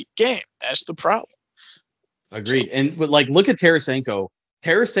complete game. That's the problem. Agreed. But like, look at Tarasenko.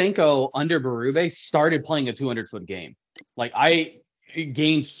 Tarasenko under Berube started playing a 200-foot game. Like, I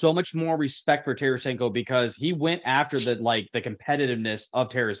gained so much more respect for Tarasenko because he went after the competitiveness of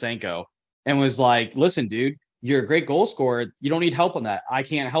Tarasenko and was like, listen, dude, you're a great goal scorer. You don't need help on that. I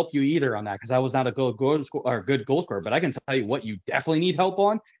can't help you either on that because I was not a good goal scorer. But I can tell you what you definitely need help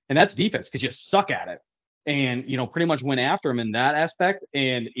on, and that's defense, because you suck at it. And, pretty much went after him in that aspect,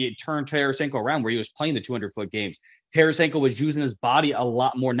 and it turned Tarasenko around where he was playing the 200-foot games. Tarasenko was using his body a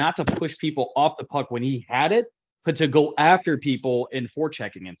lot more, not to push people off the puck when he had it, but to go after people in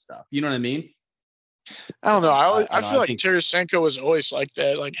forechecking and stuff. You know what I mean? I don't know. I feel like Tarasenko was always like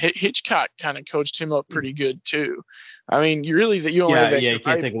that. Like, Hitchcock kind of coached him up pretty good too. I mean, you only have that. Yeah, you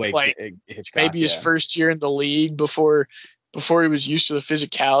can't take away Hitchcock. Maybe his first year in the league before he was used to the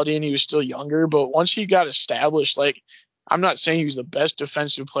physicality and he was still younger. But once he got established, like, I'm not saying he was the best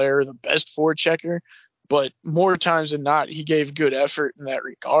defensive player or the best forechecker, but more times than not, he gave good effort in that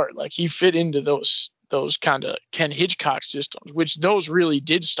regard. Like, he fit into those kind of Ken Hitchcock systems, which those really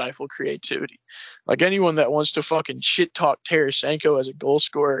did stifle creativity. Like, anyone that wants to fucking shit talk Tarasenko as a goal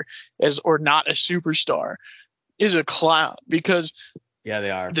scorer or not a superstar is a clown, because yeah,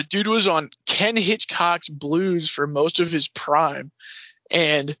 they are. The dude was on Ken Hitchcock's Blues for most of his prime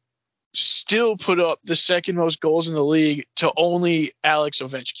and still put up the second most goals in the league to only Alex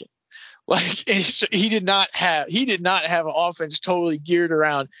Ovechkin. Like, he did not have an offense totally geared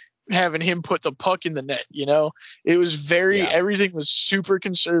around having him put the puck in the net. It was everything was super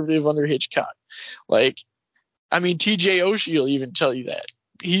conservative under Hitchcock. Like, I mean, TJ Oshie will even tell you that.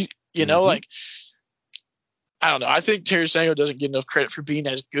 Like, I don't know. I think Tarasenko doesn't get enough credit for being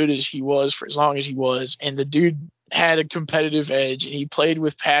as good as he was for as long as he was. And the dude had a competitive edge and he played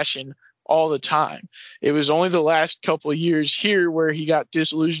with passion all the time. It was only the last couple of years here where he got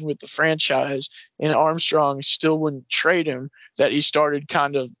disillusioned with the franchise and Armstrong still wouldn't trade him that he started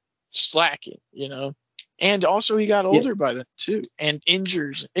kind of slacking, And also he got older by then too, and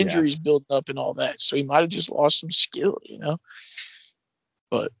injuries building up and all that. So he might have just lost some skill,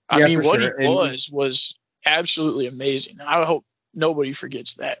 But I mean, what he was absolutely amazing. I hope nobody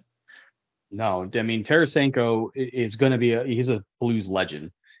forgets that. No, I mean, Tarasenko is going to be he's a Blues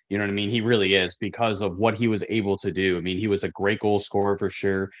legend. You know what I mean? He really is, because of what he was able to do. I mean, he was a great goal scorer for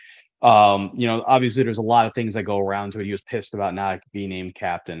sure. Obviously there's a lot of things that go around to it. He was pissed about not being named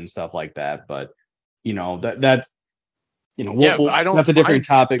captain and stuff like that. But, But I don't that's a different mind that,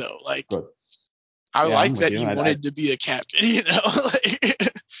 topic. though. Like, But I yeah, I'm like with that you. he wanted to be a captain,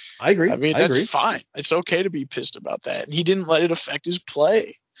 Like, I agree. I mean, I that's agree. fine. It's okay to be pissed about that. And he didn't let it affect his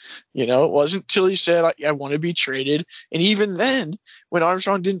play. It wasn't until he said, I want to be traded. And even then, when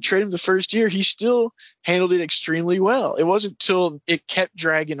Armstrong didn't trade him the first year, he still handled it extremely well. It wasn't until it kept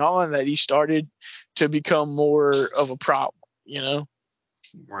dragging on that he started to become more of a problem.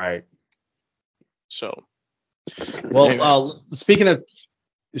 Right. So, Well, anyway.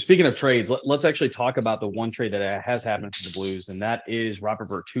 speaking of trades, let's actually talk about the one trade that has happened to the Blues, and that is Robert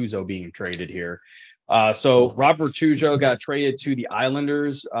Bertuzzo being traded here. So Robert Bertuzzo got traded to the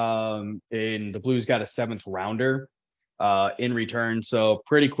Islanders, and the Blues got a 7th rounder in return. So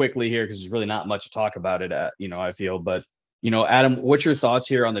pretty quickly here, because there's really not much to talk about it. I feel, but Adam, what's your thoughts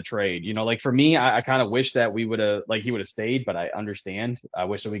here on the trade? Like for me, I kind of wish that he would have stayed, but I understand. I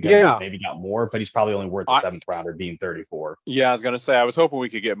wish that we maybe got more, but he's probably only worth the 7th rounder being 34. Yeah, I was gonna say I was hoping we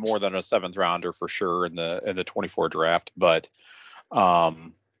could get more than a 7th rounder for sure in the 24 draft, but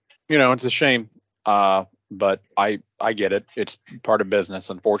it's a shame. But I get it. It's part of business.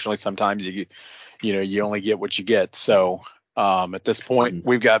 Unfortunately, sometimes you only get what you get. So at this point,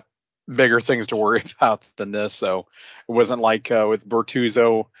 we've got bigger things to worry about than this. So it wasn't like with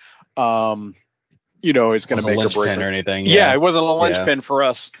Bertuzzo, it's going to make or break or anything. Yeah, it wasn't a linchpin for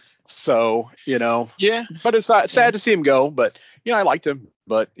us. So Yeah. But it's sad to see him go. But I liked him.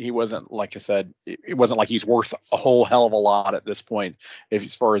 But he wasn't, like I said, it wasn't like he's worth a whole hell of a lot at this point,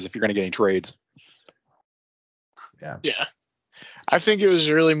 as far as if you're going to get any trades. Yeah. I think it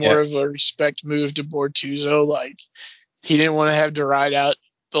was really more of a respect move to Bortuzzo. Like, he didn't want to have to ride out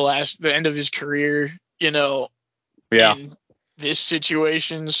the end of his career, in this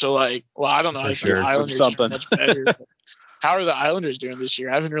situation. So, like, well, I don't know. I think the Islanders are much better. How are the Islanders doing this year?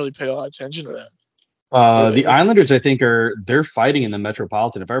 I haven't really paid a lot of attention to them. The Islanders, I think, they're fighting in the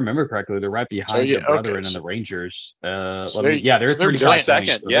Metropolitan. If I remember correctly, they're right behind their brethren and the Rangers. They're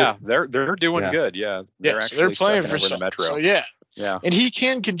 32nd. Yeah, they're doing good. Yeah, they're playing for over the Metro. So yeah, and he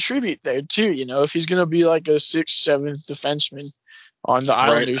can contribute there too. If he's going to be like a 6th, 7th defenseman on the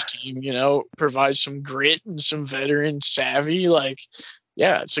Islanders team, provide some grit and some veteran savvy. Like,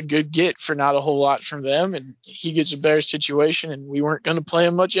 yeah, it's a good get for not a whole lot from them, and he gets a better situation, and we weren't going to play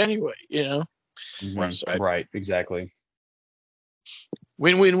him much anyway. Right, exactly.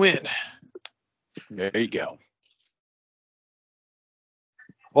 Win. There you go.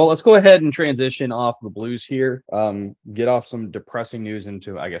 Well, let's go ahead and transition off the Blues here. Get off some depressing news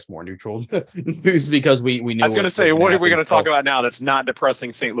into, I guess, more neutral news, because we knew. I was going to say, what are we going to talk about now that's not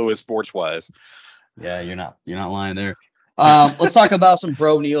depressing St. Louis sports wise? Yeah, you're not lying there. Let's talk about some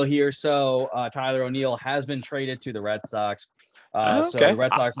Bro Neill here. So Tyler O'Neill has been traded to the Red Sox. So the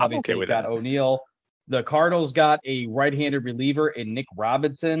Red Sox obviously got O'Neill. The Cardinals got a right-handed reliever in Nick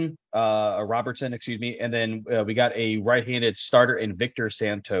Robertson, and then we got a right-handed starter in Victor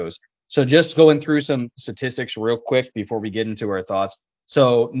Santos. So just going through some statistics real quick before we get into our thoughts.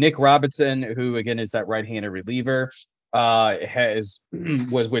 So Nick Robertson, who again is that right-handed reliever, was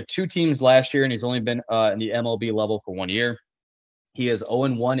with 2 teams last year, and he's only been in the MLB level for 1 year. He is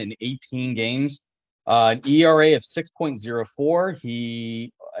 0-1 in 18 games. An ERA of 6.04.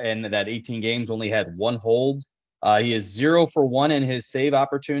 He, in that 18 games, only had 1 hold. He is 0 for 1 in his save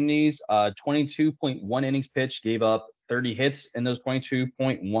opportunities. 22.1 innings pitched, gave up 30 hits in those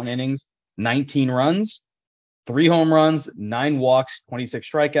 22.1 innings, 19 runs, 3 home runs, 9 walks, 26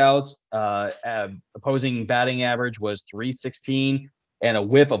 strikeouts. Opposing batting average was .316 and a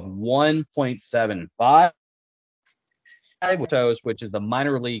whip of 1.75. Which is the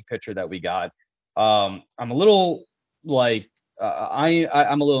minor league pitcher that we got. I'm a little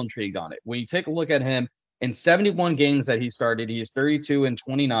I'm a little intrigued on it. When you take a look at him in 71 games that he started, he is 32 and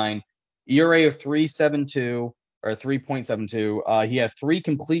 29, ERA of 3.72 or 3.72. He had 3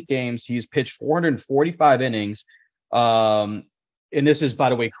 complete games. He's pitched 445 innings. And this is, by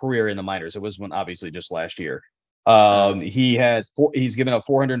the way, career in the minors. It was obviously just last year. He's given up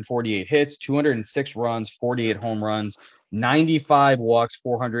 448 hits, 206 runs, 48 home runs, 95 walks,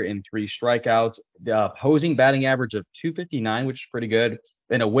 403 strikeouts, the opposing batting average of .259, which is pretty good,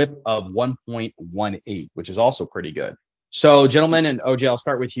 and a whip of 1.18, which is also pretty good. So, gentlemen, and OJ, I'll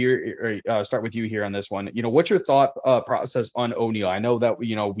start with you here on this one. What's your thought process on O'Neill? I know that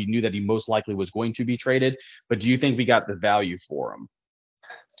we knew that he most likely was going to be traded, but do you think we got the value for him?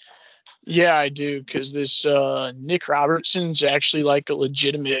 Yeah, I do, because this Nick Robertson's actually like a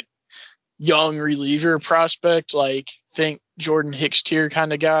legitimate young reliever prospect, like think Jordan Hicks tier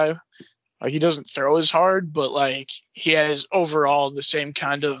kind of guy. Like, he doesn't throw as hard, but like he has overall the same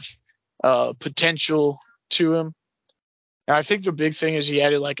kind of potential to him. And I think the big thing is he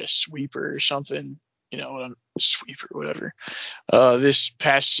added like a sweeper or something, sweeper, whatever, this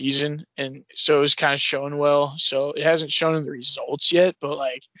past season. And so it was kind of showing well. So it hasn't shown in the results yet, but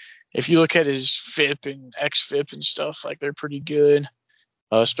like if you look at his FIP and XFIP and stuff, like they're pretty good,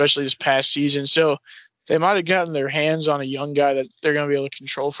 especially this past season. So they might have gotten their hands on a young guy that they're going to be able to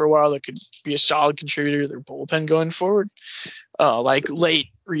control for a while that could be a solid contributor to their bullpen going forward, like late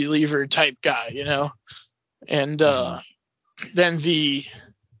reliever type guy, And then the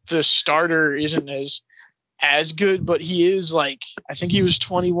starter isn't as good, but he is like, I think he was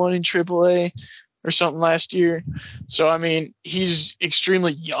 21 in AAA or something last year. So I mean, he's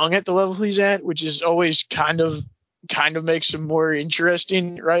extremely young at the level he's at, which is always kind of makes him more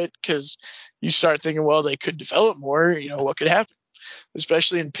interesting, right? Because you start thinking, well, they could develop more. What could happen?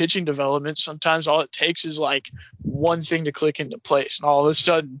 Especially in pitching development, sometimes all it takes is like one thing to click into place, and all of a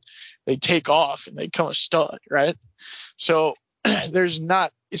sudden they take off and they become a stud, right? So it's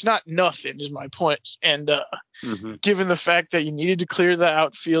not nothing is my point. And given the fact that you needed to clear the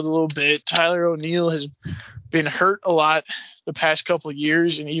outfield a little bit, Tyler O'Neill has been hurt a lot the past couple of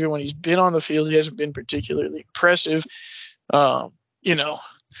years, and even when he's been on the field, he hasn't been particularly impressive.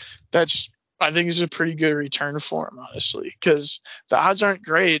 I think is a pretty good return for him, honestly, because the odds aren't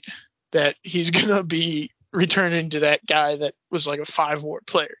great that he's gonna be returning to that guy that was like a 5-WAR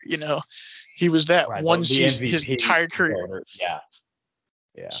player. He was that Right, one the season his MVP entire career. voter. Yeah.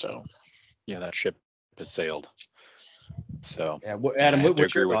 So Yeah, that ship has sailed. So yeah, Adam,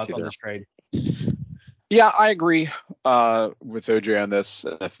 what's your thoughts on there. this trade? Yeah, I agree with OJ on this.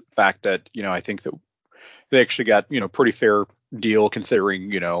 The fact that I think that they actually got pretty fair deal considering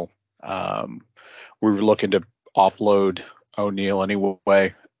we were looking to offload O'Neill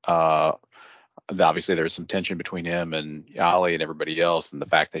anyway. Obviously, there's some tension between him and Ali and everybody else, and the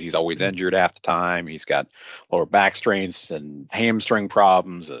fact that he's always injured half the time. He's got lower back strains and hamstring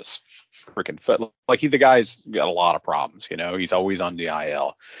problems. And freaking foot. Like the guy's got a lot of problems. He's always on the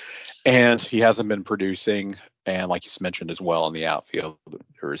IL, and he hasn't been producing. And like you mentioned as well in the outfield,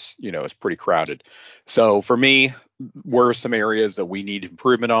 there's it's pretty crowded. So for me, were some areas that we need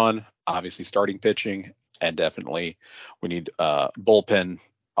improvement on. Obviously, starting pitching, and definitely we need bullpen.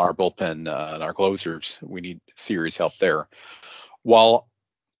 Our bullpen and our closers, we need serious help there. While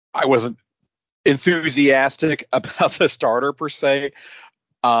I wasn't enthusiastic about the starter per se,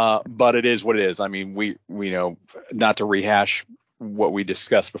 but it is what it is. I mean, we know, not to rehash what we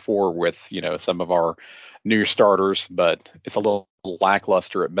discussed before with some of our new starters, but it's a little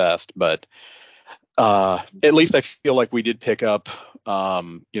lackluster at best. But at least I feel like we did pick up a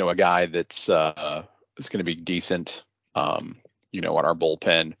guy that's going to be decent. On our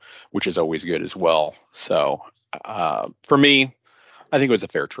bullpen, which is always good as well. So for me, I think it was a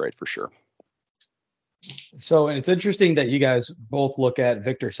fair trade for sure. So, and it's interesting that you guys both look at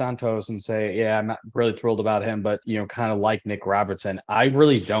Victor Santos and say, yeah, I'm not really thrilled about him, but, kind of like Nick Robertson. I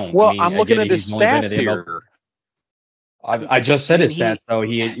really don't. Well, I mean, I'm looking again, at his stats here. I just said his stats. So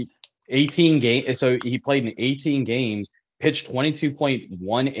he 18 games. So he played in 18 games, pitched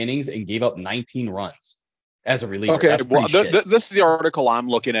 22.1 innings, and gave up 19 runs. As a reliever. Okay, that's well, shit. this is the article I'm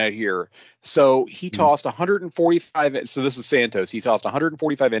looking at here. So he tossed 145. So this is Santos. He tossed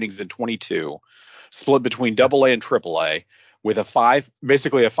 145 innings in 22, split between AA and AAA, with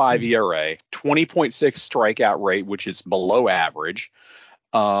basically a 5 ERA, 20.6 strikeout rate, which is below average.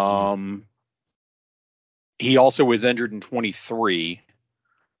 He also was injured in 23.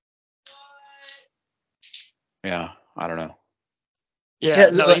 Yeah, I don't know.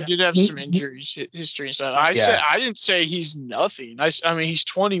 Yeah, no, he did have some injuries history and stuff. I didn't say he's nothing. I mean, he's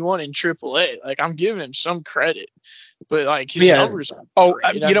 21 in AAA. Like, I'm giving him some credit, but like his numbers.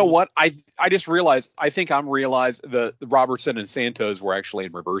 You know what? I just realized. I think I'm realized the Robertson and Santos were actually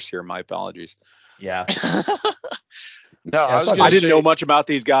in reverse here. My apologies. Yeah. No, I didn't know much about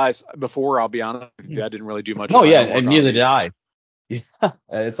these guys before. I'll be honest with you. I didn't really do much. Oh yeah, and neither did I. Yeah,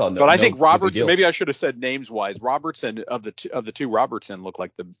 it's on. But I think Robertson. Maybe I should have said names wise. Robertson of the two Robertson looked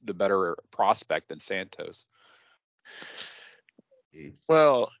like the better prospect than Santos.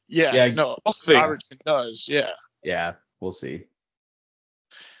 Well, yeah, no, we'll see. Robertson does, yeah. Yeah, we'll see.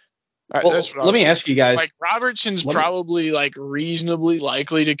 Right, well, let me ask you guys. Like Robertson's probably like reasonably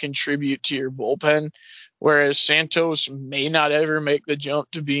likely to contribute to your bullpen, whereas Santos may not ever make the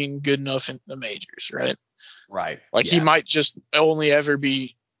jump to being good enough in the majors, right? Right. Like he might just only ever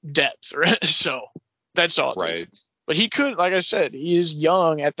be depth, right? So that's all. Right. But he could, like I said, he is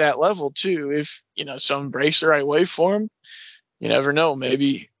young at that level too. If someone breaks the right way for him, you never know.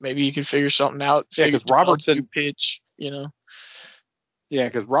 Maybe he can figure something out. Yeah, because Robertson pitch, Yeah,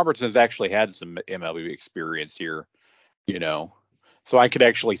 because Robertson's actually had some MLB experience here. So I could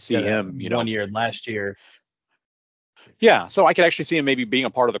actually see Yeah, him, 1 year last year. Yeah, so I could actually see him maybe being a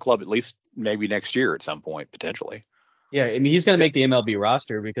part of the club at least maybe next year at some point potentially. Yeah, I mean he's going to make the MLB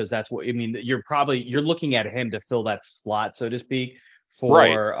roster because that's what I mean. You're looking at him to fill that slot, so to speak,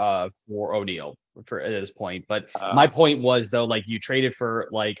 Right. for O'Neill for at this point. But Uh, my point was though, like you traded for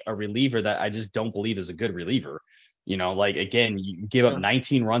like a reliever that I just don't believe is a good reliever. Like again, you give up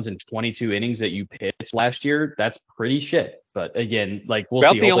 19 runs in 22 innings that you pitched last year. That's pretty shit. But again, like we'll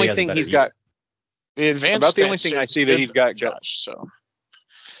about see. the Hopefully only he has a thing better he's year. got. The advanced About the only stats thing say I it's see that good he's for got. Josh. So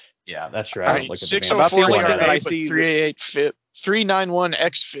Yeah, that's true. I I haven't mean, looked at the advanced About the 604 only stats thing that I ERA, but see- 388 FIP, 391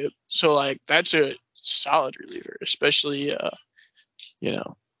 xFIP. So like that's a solid reliever, especially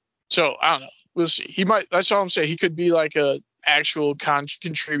So I don't know. We'll see. He might. That's all I'm saying. He could be like a actual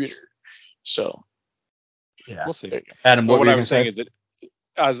contributor. So Yeah. We'll see. there you go. Adam, But what what were I you was gonna saying say? is that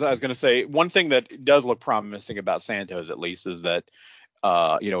I was going to say one thing that does look promising about Santos at least is that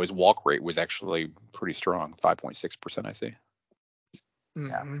his walk rate was actually pretty strong, 5.6%. I see.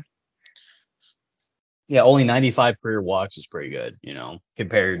 Mhm. Yeah, only 95 career walks is pretty good,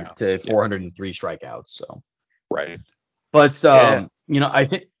 compared Yeah. to 403 strikeouts. So, Right. but Yeah. I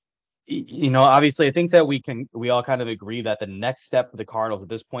think, obviously, I think that we all kind of agree that the next step for the Cardinals at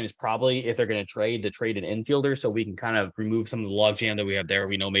this point is probably if they're going to trade an infielder, so we can kind of remove some of the logjam that we have there.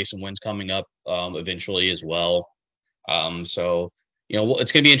 We know Mason Wynn's coming up eventually as well. So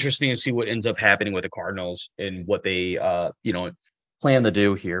it's going to be interesting to see what ends up happening with the Cardinals and what they plan to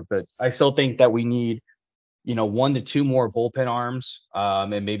do here. But I still think that we need 1 to 2 more bullpen arms.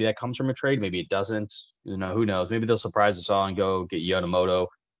 And maybe that comes from a trade. Maybe it doesn't. Who knows? Maybe they'll surprise us all and go get Yonemoto.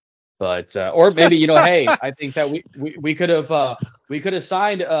 But or maybe hey, I think that we could have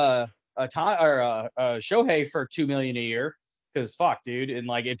signed a Shohei for $2 million a year because fuck, dude. And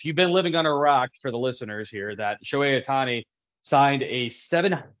like if you've been living under a rock for the listeners here, that Shohei Ohtani signed a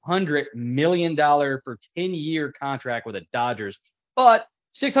 $700 million for 10-year contract with the Dodgers, but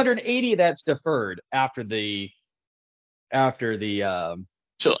 680 that's deferred after the So after the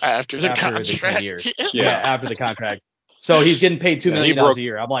after the 10 contract, years. Yeah. After the contract. So he's getting paid $2 Yeah, he million a broke-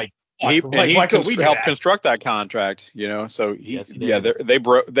 year. I'm like, He why couldn't we do helped that? construct that contract, So Yes, he did.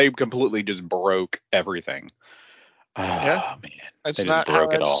 they completely just broke everything. Oh Yeah. man, that's they just not how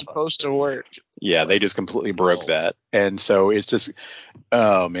broke it that's all. supposed to work. Yeah, they just completely broke No. that, and so it's just,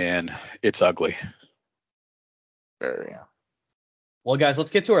 oh man, it's ugly. Very. Well, guys,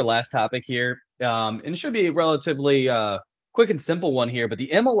 let's get to our last topic here. And it should be a relatively quick and simple one here. But the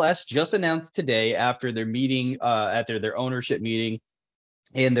MLS just announced today after their meeting, after their ownership meeting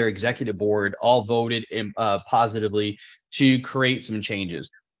and their executive board all voted positively to create some changes.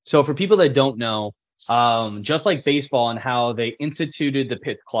 So for people that don't know, just like baseball and how they instituted the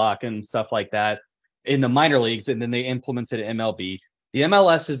pitch clock and stuff like that in the minor leagues, and then they implemented MLB. The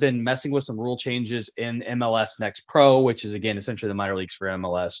MLS has been messing with some rule changes in MLS Next Pro, which is again essentially the minor leagues for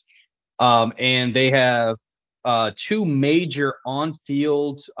MLS. And they have 2 major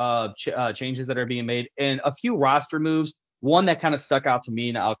on-field changes that are being made, and a few roster moves. One that kind of stuck out to me,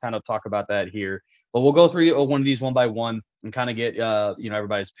 and I'll kind of talk about that here. But we'll go through one of these one by one and kind of get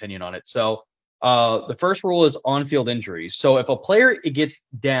everybody's opinion on it. So the first rule is on-field injuries. So if a player gets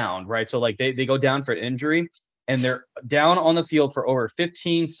down, right? So like they go down for injury and they're down on the field for over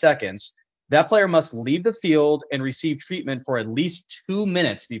 15 seconds, that player must leave the field and receive treatment for at least 2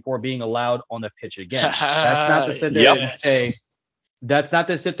 minutes before being allowed on the pitch again. That's not to sit there and say. That's not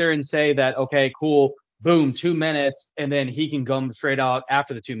to sit there and say that, okay, cool, boom, 2 minutes, and then he can come straight out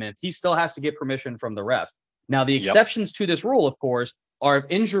after the 2 minutes. He still has to get permission from the ref. Now, the exceptions to this rule, of course, are if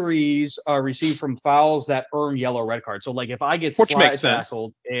injuries are received from fouls that earn yellow or red card. So, like if I get slide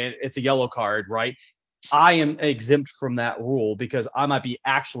tackled and it's a yellow card, right? I am exempt from that rule because I might be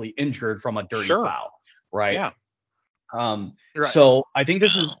actually injured from a dirty foul, right? Yeah. Right. So I think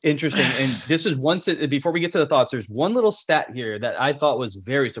this is interesting. And this is before we get to the thoughts, there's one little stat here that I thought was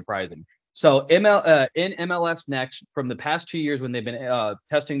very surprising. So in MLS Next, from the past 2 years when they've been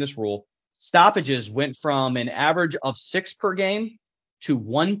testing this rule, stoppages went from an average of 6 per game to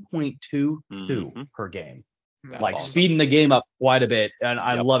 1.22 per game. That's like awesome. speeding the game up quite a bit. And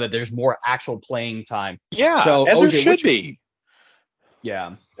I love it. There's more actual playing time. Yeah, so as OJ, there should be.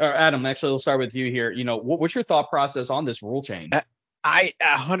 Yeah. Or Adam, actually, we'll start with you here. What's your thought process on this rule change? I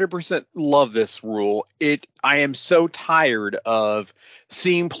 100% love this rule. I am so tired of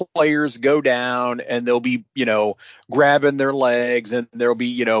seeing players go down and they'll be, grabbing their legs and they'll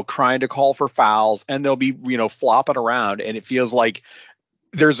be, trying to call for fouls and they'll be, flopping around. And it feels like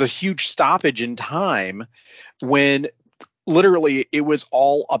there's a huge stoppage in time when literally it was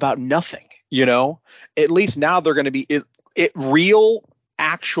all about nothing. At least now they're going to be real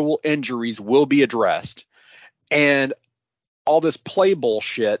actual injuries will be addressed, and all this play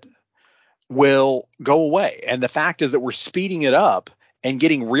bullshit will go away. And the fact is that we're speeding it up and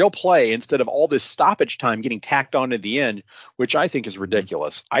getting real play instead of all this stoppage time getting tacked on at the end, which I think is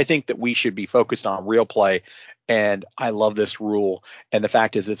ridiculous. I think that we should be focused on real play, and I love this rule. And the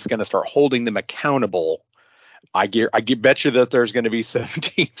fact is it's going to start holding them accountable. I bet you that there's going to be some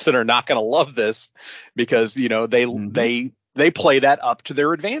teams that are not going to love this because, you know, they play that up to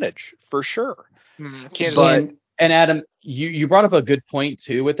their advantage for sure. And Adam, you brought up a good point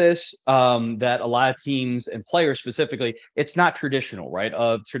too with this, that a lot of teams and players specifically, it's not traditional, right?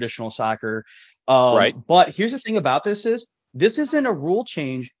 Of traditional soccer. Right. But here's the thing about this isn't a rule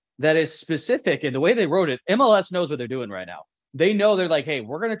change that is specific. And the way they wrote it, MLS knows what they're doing right now. They know they're like, hey,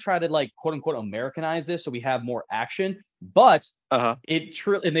 we're going to try to like quote unquote Americanize this so we have more action. But and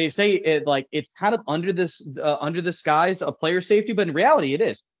they say it like it's kind of under the skies of player safety, but in reality it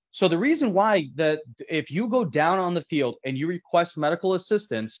is. So the reason why that if you go down on the field and you request medical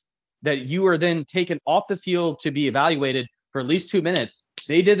assistance, that you are then taken off the field to be evaluated for at least 2 minutes.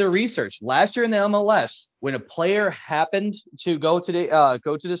 They did their research last year in the MLS when a player happened to go to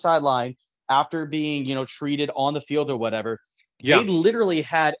the sideline after being, you know, treated on the field or whatever. Yeah. They literally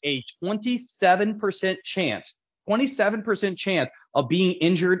had a 27% chance of being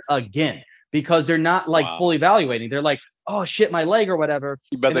injured again because they're not like fully evaluating. They're like, oh shit, my leg or whatever.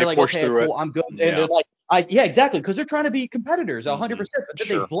 But and they they're like, push okay, through cool, it. I'm good. And they're like, exactly, because they're trying to be competitors, 100%. But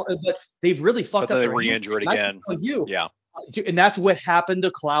sure. But they've really fucked up. They re-injure it again. And that's what happened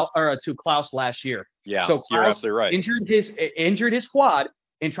to Klaus last year. Yeah, so Klaus you're absolutely right. Injured his quad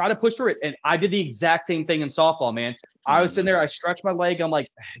and tried to push through it. And I did the exact same thing in softball, man. I was sitting there, I stretched my leg. I'm like,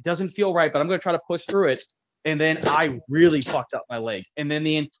 it doesn't feel right, but I'm going to try to push through it. And then I really fucked up my leg. And then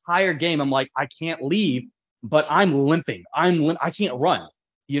the entire game, I'm like, I can't leave, but I'm limping. I can't run.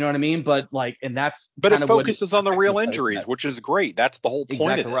 You know what I mean? But like, and that's. But it focuses on the real injuries, which is great. That's the whole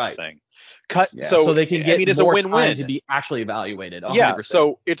point of this thing. So they can get it's more a win-win time to be actually evaluated. 100%. Yeah,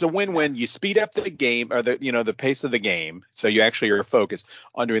 so it's a win-win. You speed up the game or the pace of the game, so you actually are focused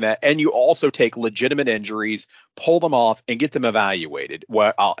on doing that, and you also take legitimate injuries, pull them off, and get them evaluated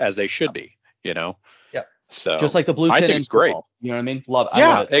as they should be. You know. Yeah. So just like the blue tent, I think it's great. You know what I mean? Love it. Yeah,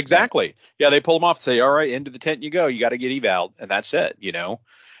 I love it. exactly. Yeah, they pull them off, say, all right, into the tent you go. You got to get eval, and that's it. You know,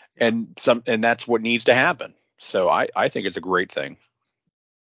 and that's what needs to happen. So I think it's a great thing.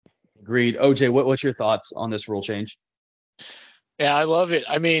 Agreed. OJ, what's your thoughts on this rule change? Yeah, I love it.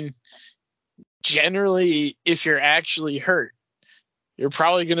 I mean, generally, if you're actually hurt, you're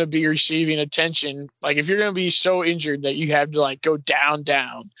probably going to be receiving attention. Like if you're going to be so injured that you have to like go down,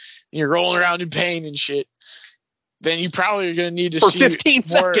 and you're rolling around in pain and shit, then you probably are going to need to see 15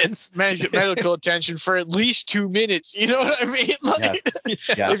 more seconds medical attention for at least 2 minutes. You know what I mean? Like,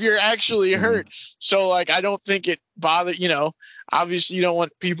 if you're actually hurt. So like, I don't think it bothers, you know, obviously you don't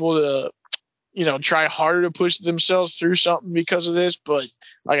want people to, you know, try harder to push themselves through something because of this. But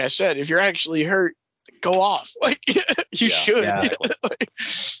like I said, if you're actually hurt, go off. Like you should. Yeah.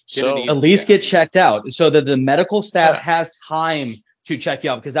 So at least get checked out so that the medical staff has time to check you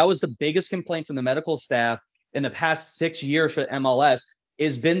out, because that was the biggest complaint from the medical staff in the past 6 years for MLS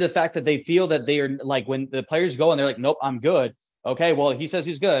has been the fact that they feel that they are like, when the players go and they're like, nope, I'm good. Okay, well, he says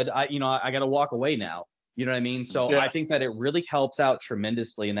he's good. I got to walk away now. You know what I mean? So I think that it really helps out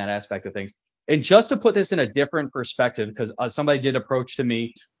tremendously in that aspect of things. And just to put this in a different perspective, because somebody did approach to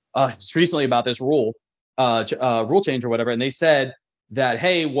me just recently about this rule change or whatever, and they said that,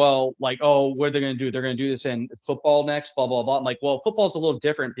 hey, well, like, oh, what are they going to do? They're going to do this in football next, blah, blah, blah. I'm like, well, football's a little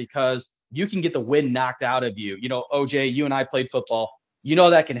different because you can get the wind knocked out of you. You know, OJ, you and I played football. You know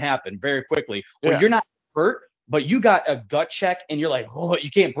that can happen very quickly. When you're not hurt, but you got a gut check and you're like, oh, you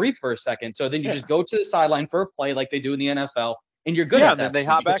can't breathe for a second. So then you just go to the sideline for a play like they do in the NFL, and you're good at that. Yeah, and then they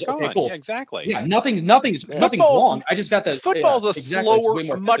hop back on. Cool. Yeah, exactly. Yeah, nothing's wrong. I just got the football's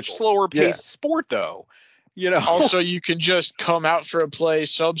a much slower paced sport, though. You know, also you can just come out for a play,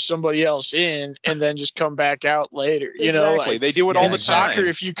 sub somebody else in, and then just come back out later. You know, like, they do it all the time. Soccer,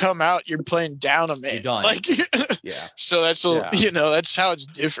 if you come out, you're playing down a man. You're done. Like, So that's you know, that's how it's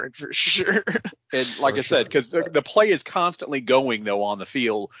different for sure. And like I said, because the play is constantly going though on the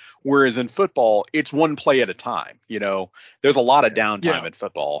field, whereas in football it's one play at a time. You know, there's a lot of downtime in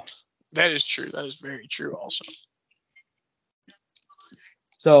football. That is true. That is very true. Also.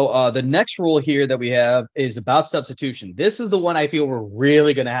 So the next rule here that we have is about substitution. This is the one I feel we're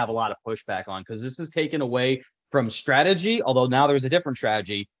really going to have a lot of pushback on, because this is taken away from strategy, although now there's a different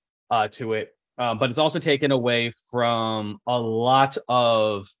strategy to it. But it's also taken away from a lot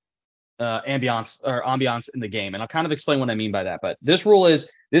of ambiance in the game. And I'll kind of explain what I mean by that. But this rule is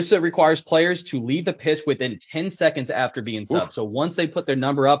this requires players to leave the pitch within 10 seconds after being subbed. So once they put their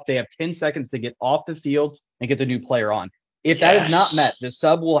number up, they have 10 seconds to get off the field and get the new player on. If that is not met, the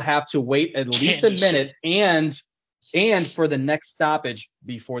sub will have to wait at least a minute and for the next stoppage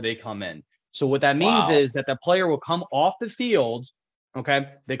before they come in. So what that means is that the player will come off the field. Okay,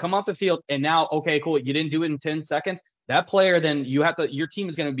 they come off the field, and now, okay, cool, you didn't do it in 10 seconds. That player, then your team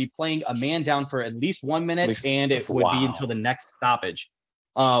is going to be playing a man down for at least 1 minute, and it would be until the next stoppage.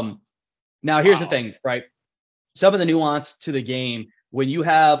 Now, here's the thing, right? Some of the nuance to the game, when you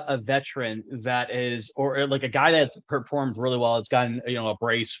have a veteran that is, or like a guy that's performed really well, it's gotten, a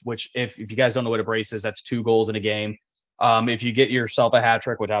brace, which if you guys don't know what a brace is, that's 2 goals in a game. If you get yourself a hat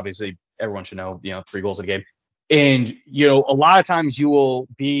trick, which obviously everyone should know, 3 goals in a game. And, a lot of times you will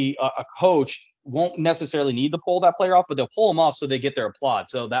be a coach won't necessarily need to pull that player off, but they'll pull them off so they get their applaud.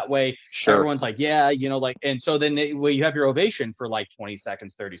 So that way everyone's like, and so then you have your ovation for like 20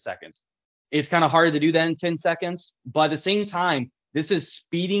 seconds, 30 seconds. It's kind of hard to do that in 10 seconds. But at the same time, this is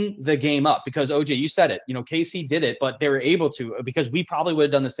speeding the game up because OJ, you said it, KC did it, but they were able to because we probably would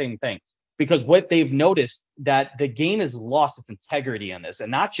have done the same thing. Because what they've noticed that the game has lost its integrity in this,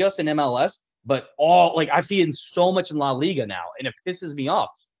 and not just in MLS, but I've seen so much in La Liga now, and it pisses me off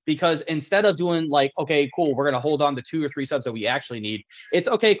because instead of doing like, okay, cool, we're going to hold on to 2 or 3 subs that we actually need. It's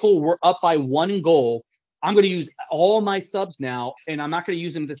okay, cool, we're up by 1 goal. I'm going to use all my subs now, and I'm not going to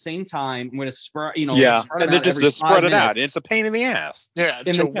use them at the same time. I'm going to spread, spread and then just spread it out. It's a pain in the ass. Yeah,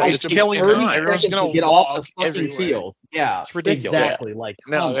 it's killing time. Everyone's going to get off the fucking field. Yeah, it's ridiculous. Exactly. Like,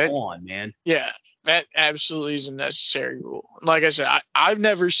 come on, man. Yeah, that absolutely is a necessary rule. Like I said, I've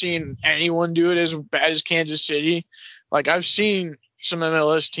never seen anyone do it as bad as Kansas City. Like, I've seen some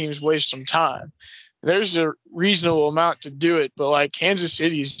MLS teams waste some time. There's a reasonable amount to do it, but like Kansas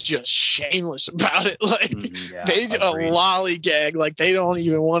City is just shameless about it. Like they lollygag, like they don't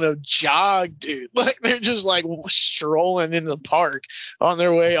even want to jog, dude. Like they're just like strolling in the park on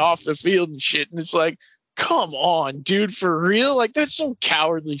their way off the field and shit. And it's like, come on, dude, for real? Like that's some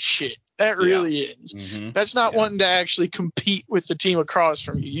cowardly shit. That really is. Mm-hmm. That's not wanting to actually compete with the team across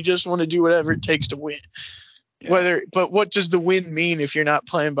from you. You just want to do whatever it takes to win. But what does the win mean if you're not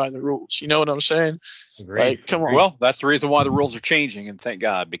playing by the rules? You know what I'm saying? Agreed. Like, come on. Well, that's the reason why the rules are changing, and thank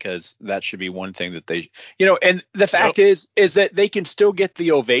God, because that should be one thing that they, and the fact is that they can still get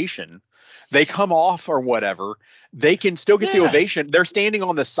the ovation. They come off or whatever. They can still get the ovation. They're standing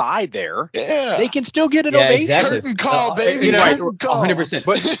on the side there. Yeah. They can still get an ovation. Exactly. Curtain call, baby. Right. Curtain call. 100%.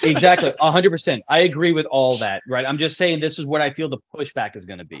 But exactly. 100%. I agree with all that. Right. I'm just saying this is what I feel the pushback is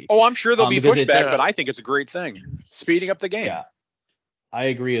going to be. Oh, I'm sure there'll be pushback, but I think it's a great thing. Speeding up the game. Yeah. I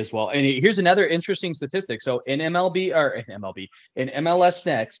agree as well. And here's another interesting statistic. So in MLS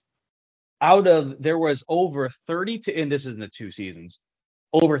Next, there was over 32, and this is in the 2 seasons,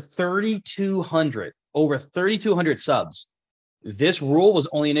 over 3,200 subs. This rule was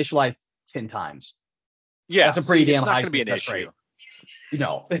only initialized 10 times. Yeah, that's a pretty damn high success rate.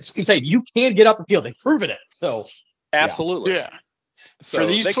 It's insane. You can get up the field. They've proven it. So absolutely, yeah. So for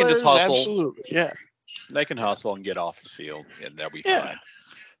these they players, can just hustle. Absolutely, yeah. They can hustle and get off the field, and they'll be fine.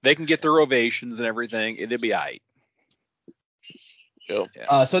 They can get their ovations and everything, and they'll be all right.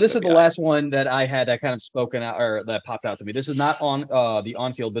 So this is the last one that I had that kind of spoken out or that popped out to me. This is not on the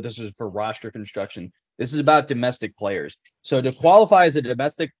on-field, but this is for roster construction. This is about domestic players. So to qualify as a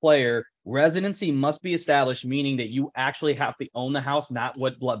domestic player, residency must be established, meaning that you actually have to own the house, not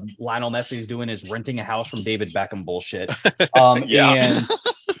what Lionel Messi is doing is renting a house from David Beckham bullshit. And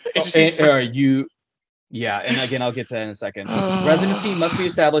again, I'll get to that in a second. Residency must be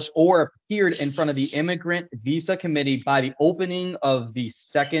established or appeared in front of the Immigrant Visa Committee by the opening of the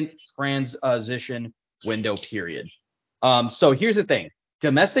second transition window period. So here's the thing.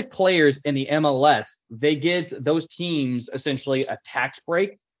 Domestic players in the MLS, they get those teams essentially a tax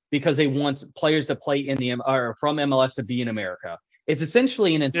break because they want players to play from MLS to be in America. It's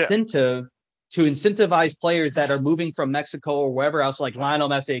essentially an incentive to incentivize players that are moving from Mexico or wherever else, like Lionel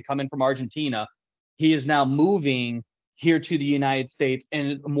Messi coming from Argentina. He is now moving here to the United States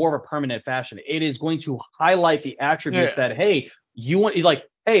in more of a permanent fashion. It is going to highlight the attributes that, hey,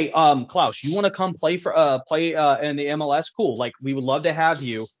 Klaus, you want to come play in the MLS? Cool. Like, we would love to have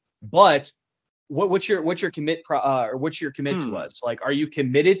you, but what's your commit to us? Like, are you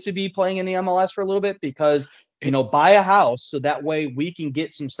committed to be playing in the MLS for a little bit? Because, buy a house so that way we can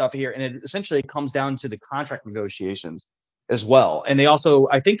get some stuff here. And it essentially comes down to the contract negotiations as well. And they also,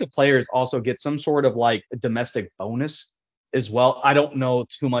 I think the players also get some sort of like a domestic bonus as well. I don't know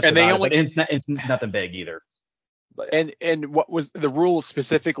too much about it, but it's nothing big either. But, yeah. And what was the rule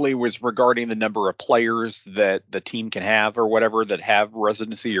specifically was regarding the number of players that the team can have or whatever that have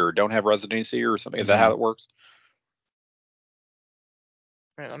residency or don't have residency or something. Is that how it works?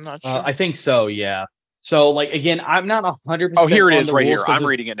 Man, I'm not sure. I think so. Yeah. So like again, I'm not 100%. Oh, here it on is the right rules here. I'm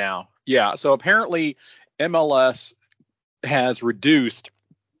reading it now. Yeah. So apparently MLS has reduced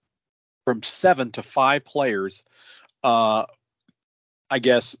from 7 to 5 players, I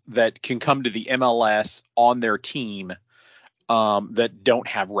guess, that can come to the MLS on their team that don't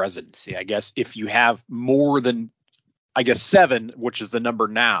have residency. I guess if you have more than, I guess, 7, which is the number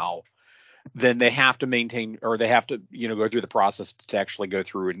now, then they have to maintain, or they have to, go through the process to actually go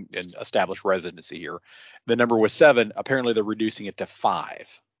through and establish residency here. The number was 7. Apparently they're reducing it to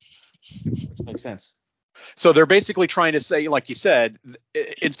 5. Which makes sense. So they're basically trying to say, like you said,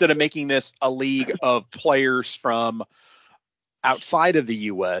 instead of making this a league of players from outside of the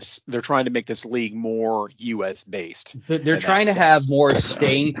U.S., they're trying to make this league more U.S. based. They're trying to have more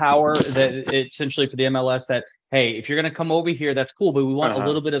staying power that essentially for the MLS that, hey, if you're going to come over here, that's cool, but we want a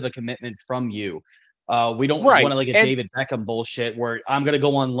little bit of a commitment from you. We don't want to like a David Beckham bullshit where I'm going to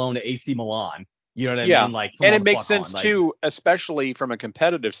go on loan to AC Milan. You know what I mean? Like, and it makes sense too, especially from a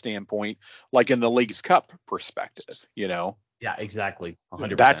competitive standpoint, like in the League's Cup perspective, Yeah, exactly.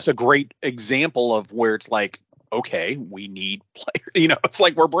 100%. That's a great example of where it's like, okay, we need players. It's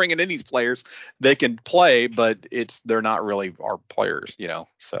like we're bringing in these players. They can play, but they're not really our players.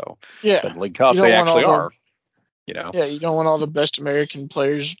 So yeah, the League Cup they actually are. Yeah, you don't want all the best American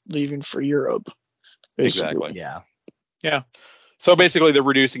players leaving for Europe. Basically. Exactly. Yeah. So basically, they're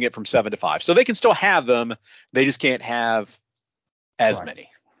reducing it from 7 to 5. So they can still have them. They just can't have as many.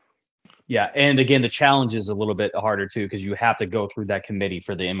 Yeah, and again, the challenge is a little bit harder too because you have to go through that committee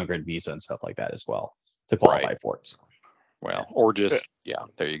for the immigrant visa and stuff like that as well to qualify for it. Well, or just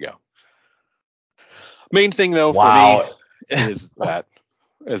there you go. Main thing though for me is that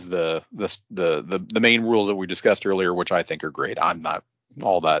the main rules that we discussed earlier, which I think are great. I'm not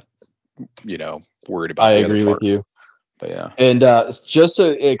all that worried about. I agree with you. But yeah. And just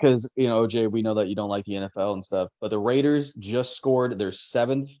so, because, OJ, we know that you don't like the NFL and stuff, but the Raiders just scored their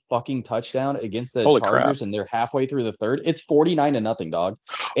 7th fucking touchdown against the Chargers, and they're halfway through the 3rd. It's 49-0, dog.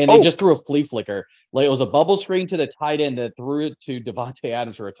 And they just threw a flea flicker. Like, it was a bubble screen to the tight end that threw it to Devontae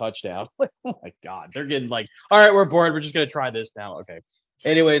Adams for a touchdown. Like, oh my God. They're getting like, all right, we're bored. We're just going to try this now. Okay.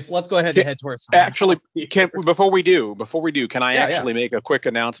 Anyways, let's go ahead and head towards. Actually, before we do, can I actually make a quick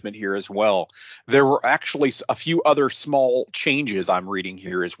announcement here as well? There were actually a few other small changes I'm reading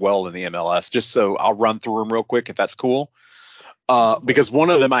here as well in the MLS, just so I'll run through them real quick if that's cool. Because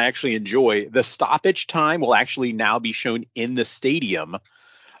one of them I actually enjoy. The stoppage time will actually now be shown in the stadium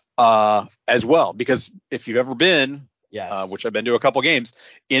as well. Because if you've ever been, which I've been to a couple games,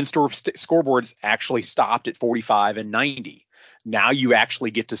 in-store scoreboards actually stopped at 45 and 90. Now you actually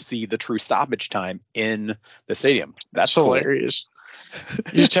get to see the true stoppage time in the stadium. That's hilarious.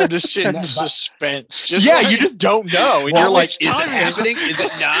 You just have to sit in suspense. You just don't know. And you're like, is it happening? Is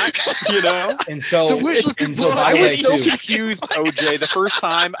it not? And so, I was so confused, OJ, the first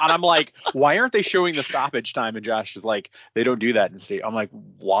time. And I'm like, why aren't they showing the stoppage time? And Josh is like, they don't do that in the stadium. I'm like,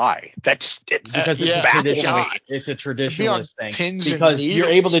 why? Because it's a traditionalist. It's a traditionalist thing. Because you're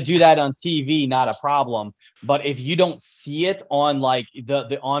able to do that on TV, not a problem. But if you don't see it on like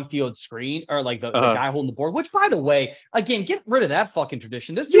the on-field screen or like the guy holding the board, which by the way, again, get rid of that fucking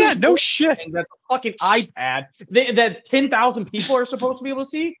tradition. This no shit. That's a fucking iPad that 10,000 people are supposed to be able to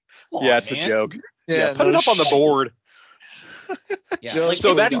see. It's a joke. Put it up on the board.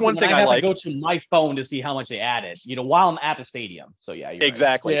 So that's one thing I like. I have to go to my phone to see how much they added, while I'm at the stadium. So you're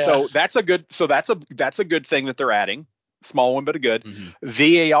exactly. Right. So that's a good thing that they're adding. Small one, but a good.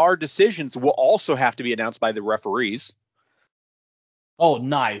 VAR decisions will also have to be announced by the referees. Oh,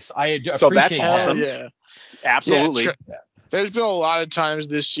 nice. I appreciate so that's awesome. Yeah, absolutely. There's been a lot of times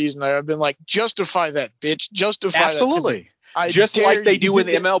this season I've been like, justify that, bitch. Justify absolutely. that. Just like they do in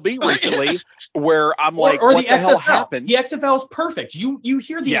the MLB recently, where I'm like, what the hell happened? The XFL is perfect. You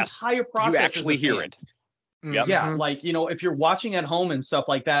hear the entire process. You actually hear it. Yep. Yeah, like, if you're watching at home and stuff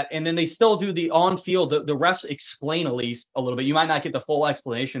like that, and then they still do the on-field, the refs explain at least a little bit. You might not get the full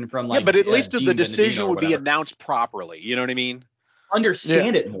explanation from like. Yeah, but at least the decision would be announced properly. You know what I mean?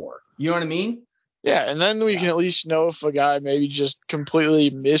 Understand it more. You know what I mean? Yeah, and then we can at least know if a guy maybe just completely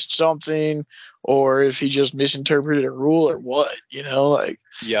missed something or if he just misinterpreted a rule or what, like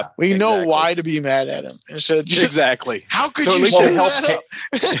Yep. we know exactly. why to be mad at him. Instead of just, exactly. how could So at you least screw it helps. that up?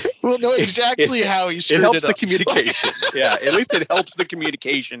 We'll know exactly how he screwed It helps the up. communication. Yeah, at least it helps the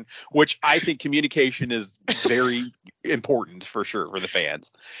communication, which I think communication is very important for sure for the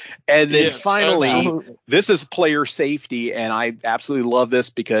fans. And then Yes, finally, absolutely. this is player safety, and I absolutely love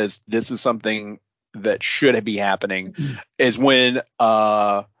this because this is something that should be happening, is when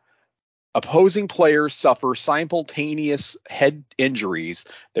opposing players suffer simultaneous head injuries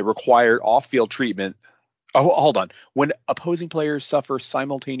that require off-field treatment. Oh, hold on. When opposing players suffer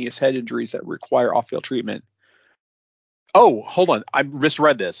simultaneous head injuries that require off-field treatment. Oh, hold on. I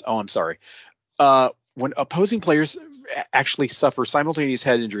misread this. Oh, I'm sorry. When opposing players actually suffer simultaneous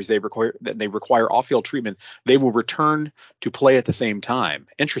head injuries they require off-field treatment, they will return to play at the same time.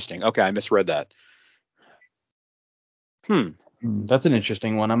 Interesting. Okay, I misread that. That's an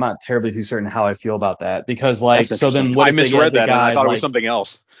interesting one. I'm not terribly too certain how I feel about that because, like, That's so then interesting. what I if they get misread the that, and I guy thought it like, was something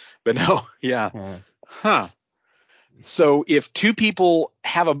else. But no, yeah. yeah. Huh. So if two people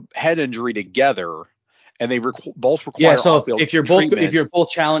have a head injury together and they both require So off-field if you're treatment, both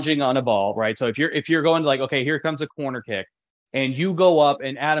challenging on a ball, right? So if you're going to, like, okay, here comes a corner kick, and you go up,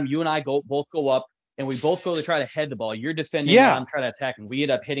 and Adam, you and I both go up, and we both go to try to head the ball. You're defending, and I'm trying to attack, and we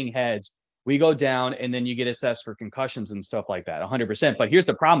end up hitting heads. We go down, and then you get assessed for concussions and stuff like that, 100%. But here's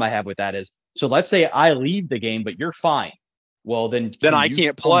the problem I have with that is, so let's say I leave the game, but you're fine. Well, then I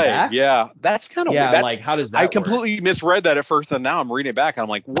can't play. Back? Yeah, that's kind of yeah. that, like, how does that I work? completely misread that at first, and now I'm reading it back, and I'm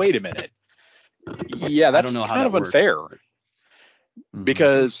like, wait a minute. Yeah, that's kind of unfair.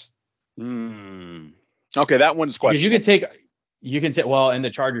 Because, okay, that one's questionable. Because you can take. Well, and the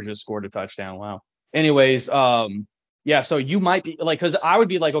Chargers just scored a touchdown. Wow. Anyways, yeah. So you might be like, because I would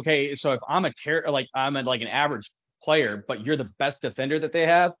be like, okay, so if I'm I'm an average player, but you're the best defender that they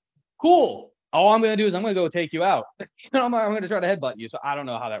have, cool. All I'm gonna do is I'm gonna go take you out. I'm gonna try to headbutt you. So I don't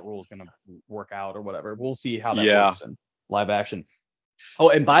know how that rule is gonna work out or whatever. We'll see how that works in live action. Oh,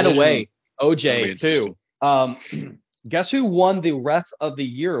 and by the way, OJ too. Guess who won the Ref of the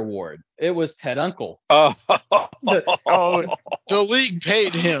Year award? It was Ted Uncle. The league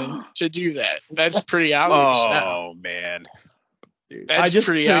paid him to do that. That's pretty obvious now. Oh, man. That's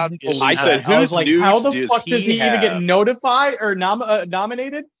pretty obvious. I said, I was like, how the fuck does he even get notified or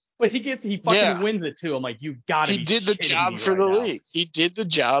nominated? But he fucking wins it too. I'm like, you've got to be. He did the job for the league. He did the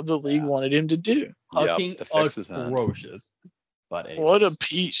job the league wanted him to do. Fucking atrocious. But anyways. What a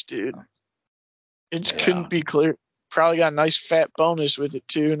piece, dude. It couldn't be clear. Probably got a nice fat bonus with it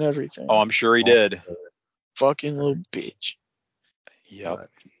too and everything. Oh, I'm sure he did. Fucking little bitch. Yep.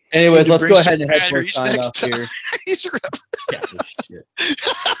 Anyways, let's go ahead and head to our sign off here.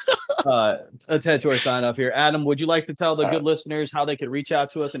 Let's head to our sign off here. Adam, would you like to tell the good listeners how they could reach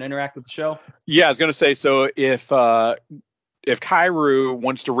out to us and interact with the show? Yeah, I was going to say, so if Kairu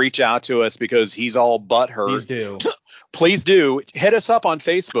wants to reach out to us because he's all butthurt, please do. Hit us up on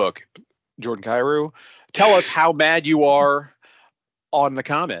Facebook, Jordan Kairu. Tell us how mad you are on the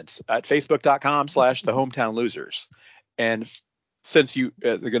comments at facebook.com/the hometown losers. And since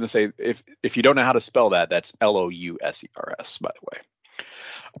they're going to say, if you don't know how to spell that, that's LOUSERS, by the way.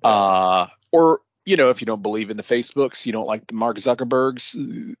 Or, if you don't believe in the Facebooks, you don't like the Mark Zuckerberg's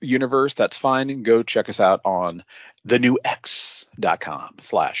universe, that's fine. And go check us out on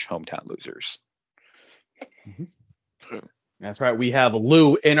thenewx.com/hometown losers. That's right. We have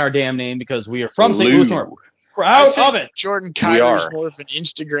Lou in our damn name because we are from St. Louis. We're proud of it. Jordan Kairu is more of an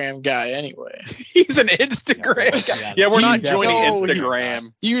Instagram guy anyway. He's an Instagram guy. Yeah, we're not joining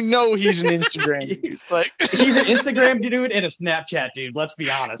Instagram. He's an Instagram dude. Like, he's an Instagram dude and a Snapchat dude. Let's be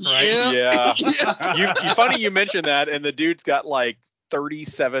honest, right? Yeah. Funny you mentioned that, and the dude's got like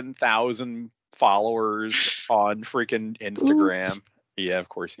 37,000 followers on freaking Instagram. Ooh. Yeah, of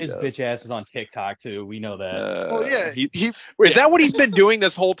course he does. His bitch ass is on TikTok too. We know that. Is that what he's been doing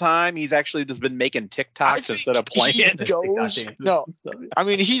this whole time? He's actually just been making TikToks instead of playing. I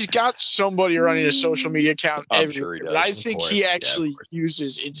mean, he's got somebody running a social media account everywhere. Sure he does, but I think he actually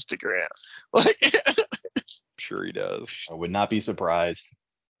uses Instagram. Sure he does. I would not be surprised.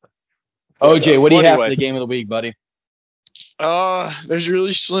 OJ, what do you have for the game of the week, buddy? There's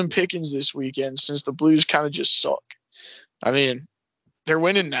really slim pickings this weekend since the Blues kind of just suck. I mean, they're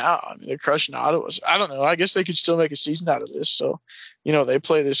winning now. I mean, they're crushing Ottawa. I don't know. I guess they could still make a season out of this. So, they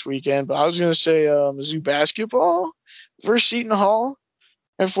play this weekend. But I was going to say Mizzou basketball versus Seton Hall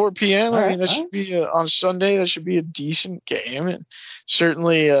at 4 p.m. I mean, that should be on Sunday. That should be a decent game. And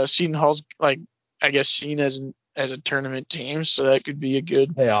certainly Seton Hall's, seen as a tournament team. So that could be a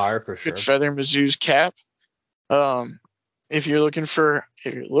good, they are for sure, good feather in Mizzou's cap. if you're looking for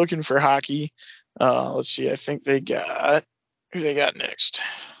hockey, let's see. I think they got who they got next,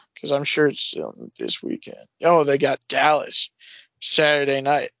 because I'm sure it's this weekend. Oh, they got Dallas Saturday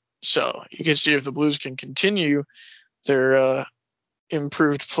night. So you can see if the Blues can continue their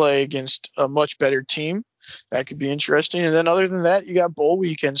improved play against a much better team. That could be interesting. And then other than that, you got bowl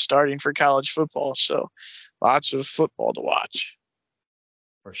weekend starting for college football. So lots of football to watch.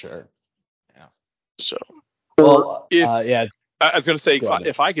 For sure. Yeah. So, well, I was going to say,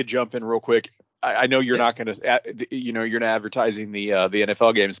 if I could jump in real quick, I know you're not going to, you're not advertising the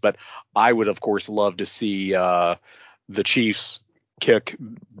NFL games, but I would, of course, love to see the Chiefs kick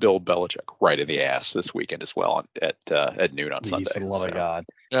Bill Belichick right in the ass this weekend as well at noon on Sunday. For the love of God.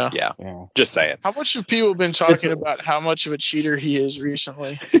 Yeah. Just saying. How much have people been talking about how much of a cheater he is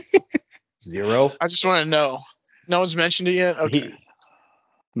recently? 0. I just want to know. No one's mentioned it yet? Okay.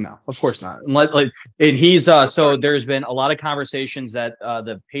 No, of course not. And he's so there's been a lot of conversations that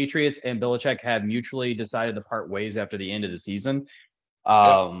the Patriots and Belichick have mutually decided to part ways after the end of the season.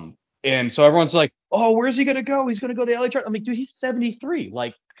 And so everyone's like, "Oh, where's he gonna go? He's gonna go to the LA Chargers." I'm like, dude, he's 73.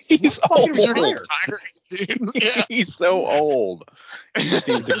 Like, he's fucking retired. Dude. Yeah. He's so old. He just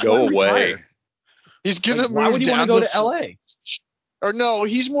needs to go away. He's gonna move. Why would you want to go to LA? Or no,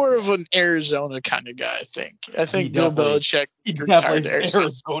 he's more of an Arizona kind of guy, I think. I think Bill Belichick retired to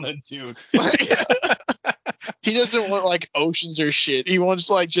Arizona, dude. He doesn't want like oceans or shit. He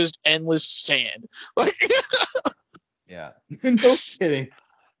wants like just endless sand. Like, yeah, no kidding.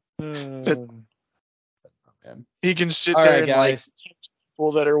 He can sit there and like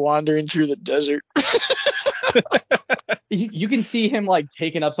people that are wandering through the desert. You can see him like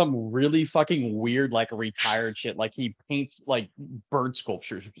taking up some really fucking weird, like retired shit. Like he paints like bird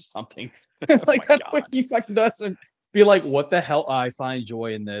sculptures or something. Like that's what he fucking does. And be like, what the hell? I find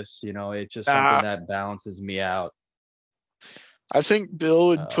joy in this. You know, it's just something that balances me out. I think Bill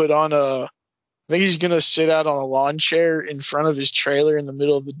would put on I think he's gonna sit out on a lawn chair in front of his trailer in the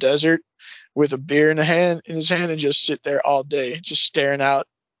middle of the desert with a beer in his hand and just sit there all day, just staring out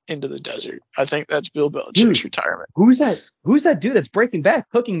into the desert. I think that's Bill Belichick's retirement. Who's that dude that's Breaking Bad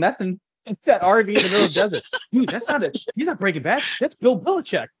cooking meth in that RV in the middle of the desert? Dude, he's not Breaking Bad. That's Bill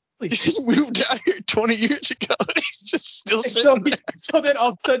Belichick. He moved out here 20 years ago and he's just still sitting there. So then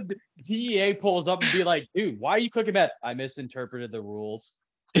all of a sudden DEA pulls up and be like, dude, why are you cooking meth? I misinterpreted the rules.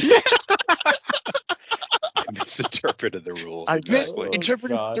 I misinterpreted the rules. I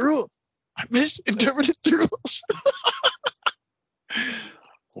misinterpreted the rules. I misinterpreted the rules.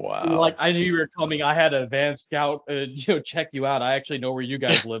 Wow. Like, I knew you were coming. I had a van scout, check you out. I actually know where you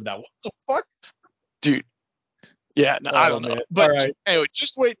guys live now. What the fuck? Dude. Yeah, no, I don't know. But anyway,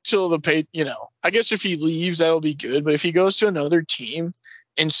 just wait till I guess if he leaves, that'll be good. But if he goes to another team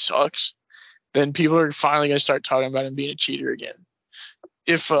and sucks, then people are finally going to start talking about him being a cheater again.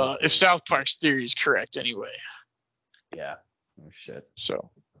 If South Park's theory is correct anyway. Yeah. Oh, shit. So,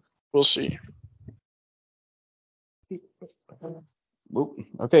 we'll see.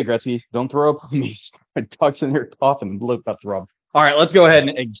 Okay, Gretzky, don't throw up on me. My dog's in here coughing. Look up, throw up. All right, let's go ahead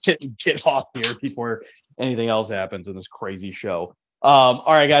and get off here before anything else happens in this crazy show. All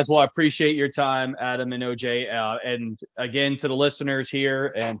right, guys. Well, I appreciate your time, Adam and OJ. And again, to the listeners here,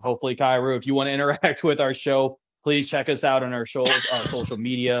 and hopefully Kairu, if you want to interact with our show, please check us out on our social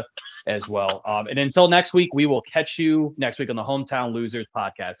media as well. And until next week, we will catch you next week on the Hometown Losers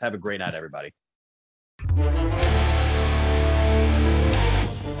podcast. Have a great night, everybody.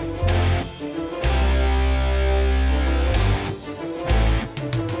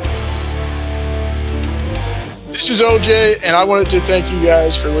 This is OJ, and I wanted to thank you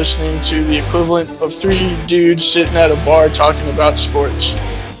guys for listening to the equivalent of 3 dudes sitting at a bar talking about sports.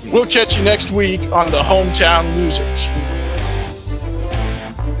 We'll catch you next week on the Hometown Losers.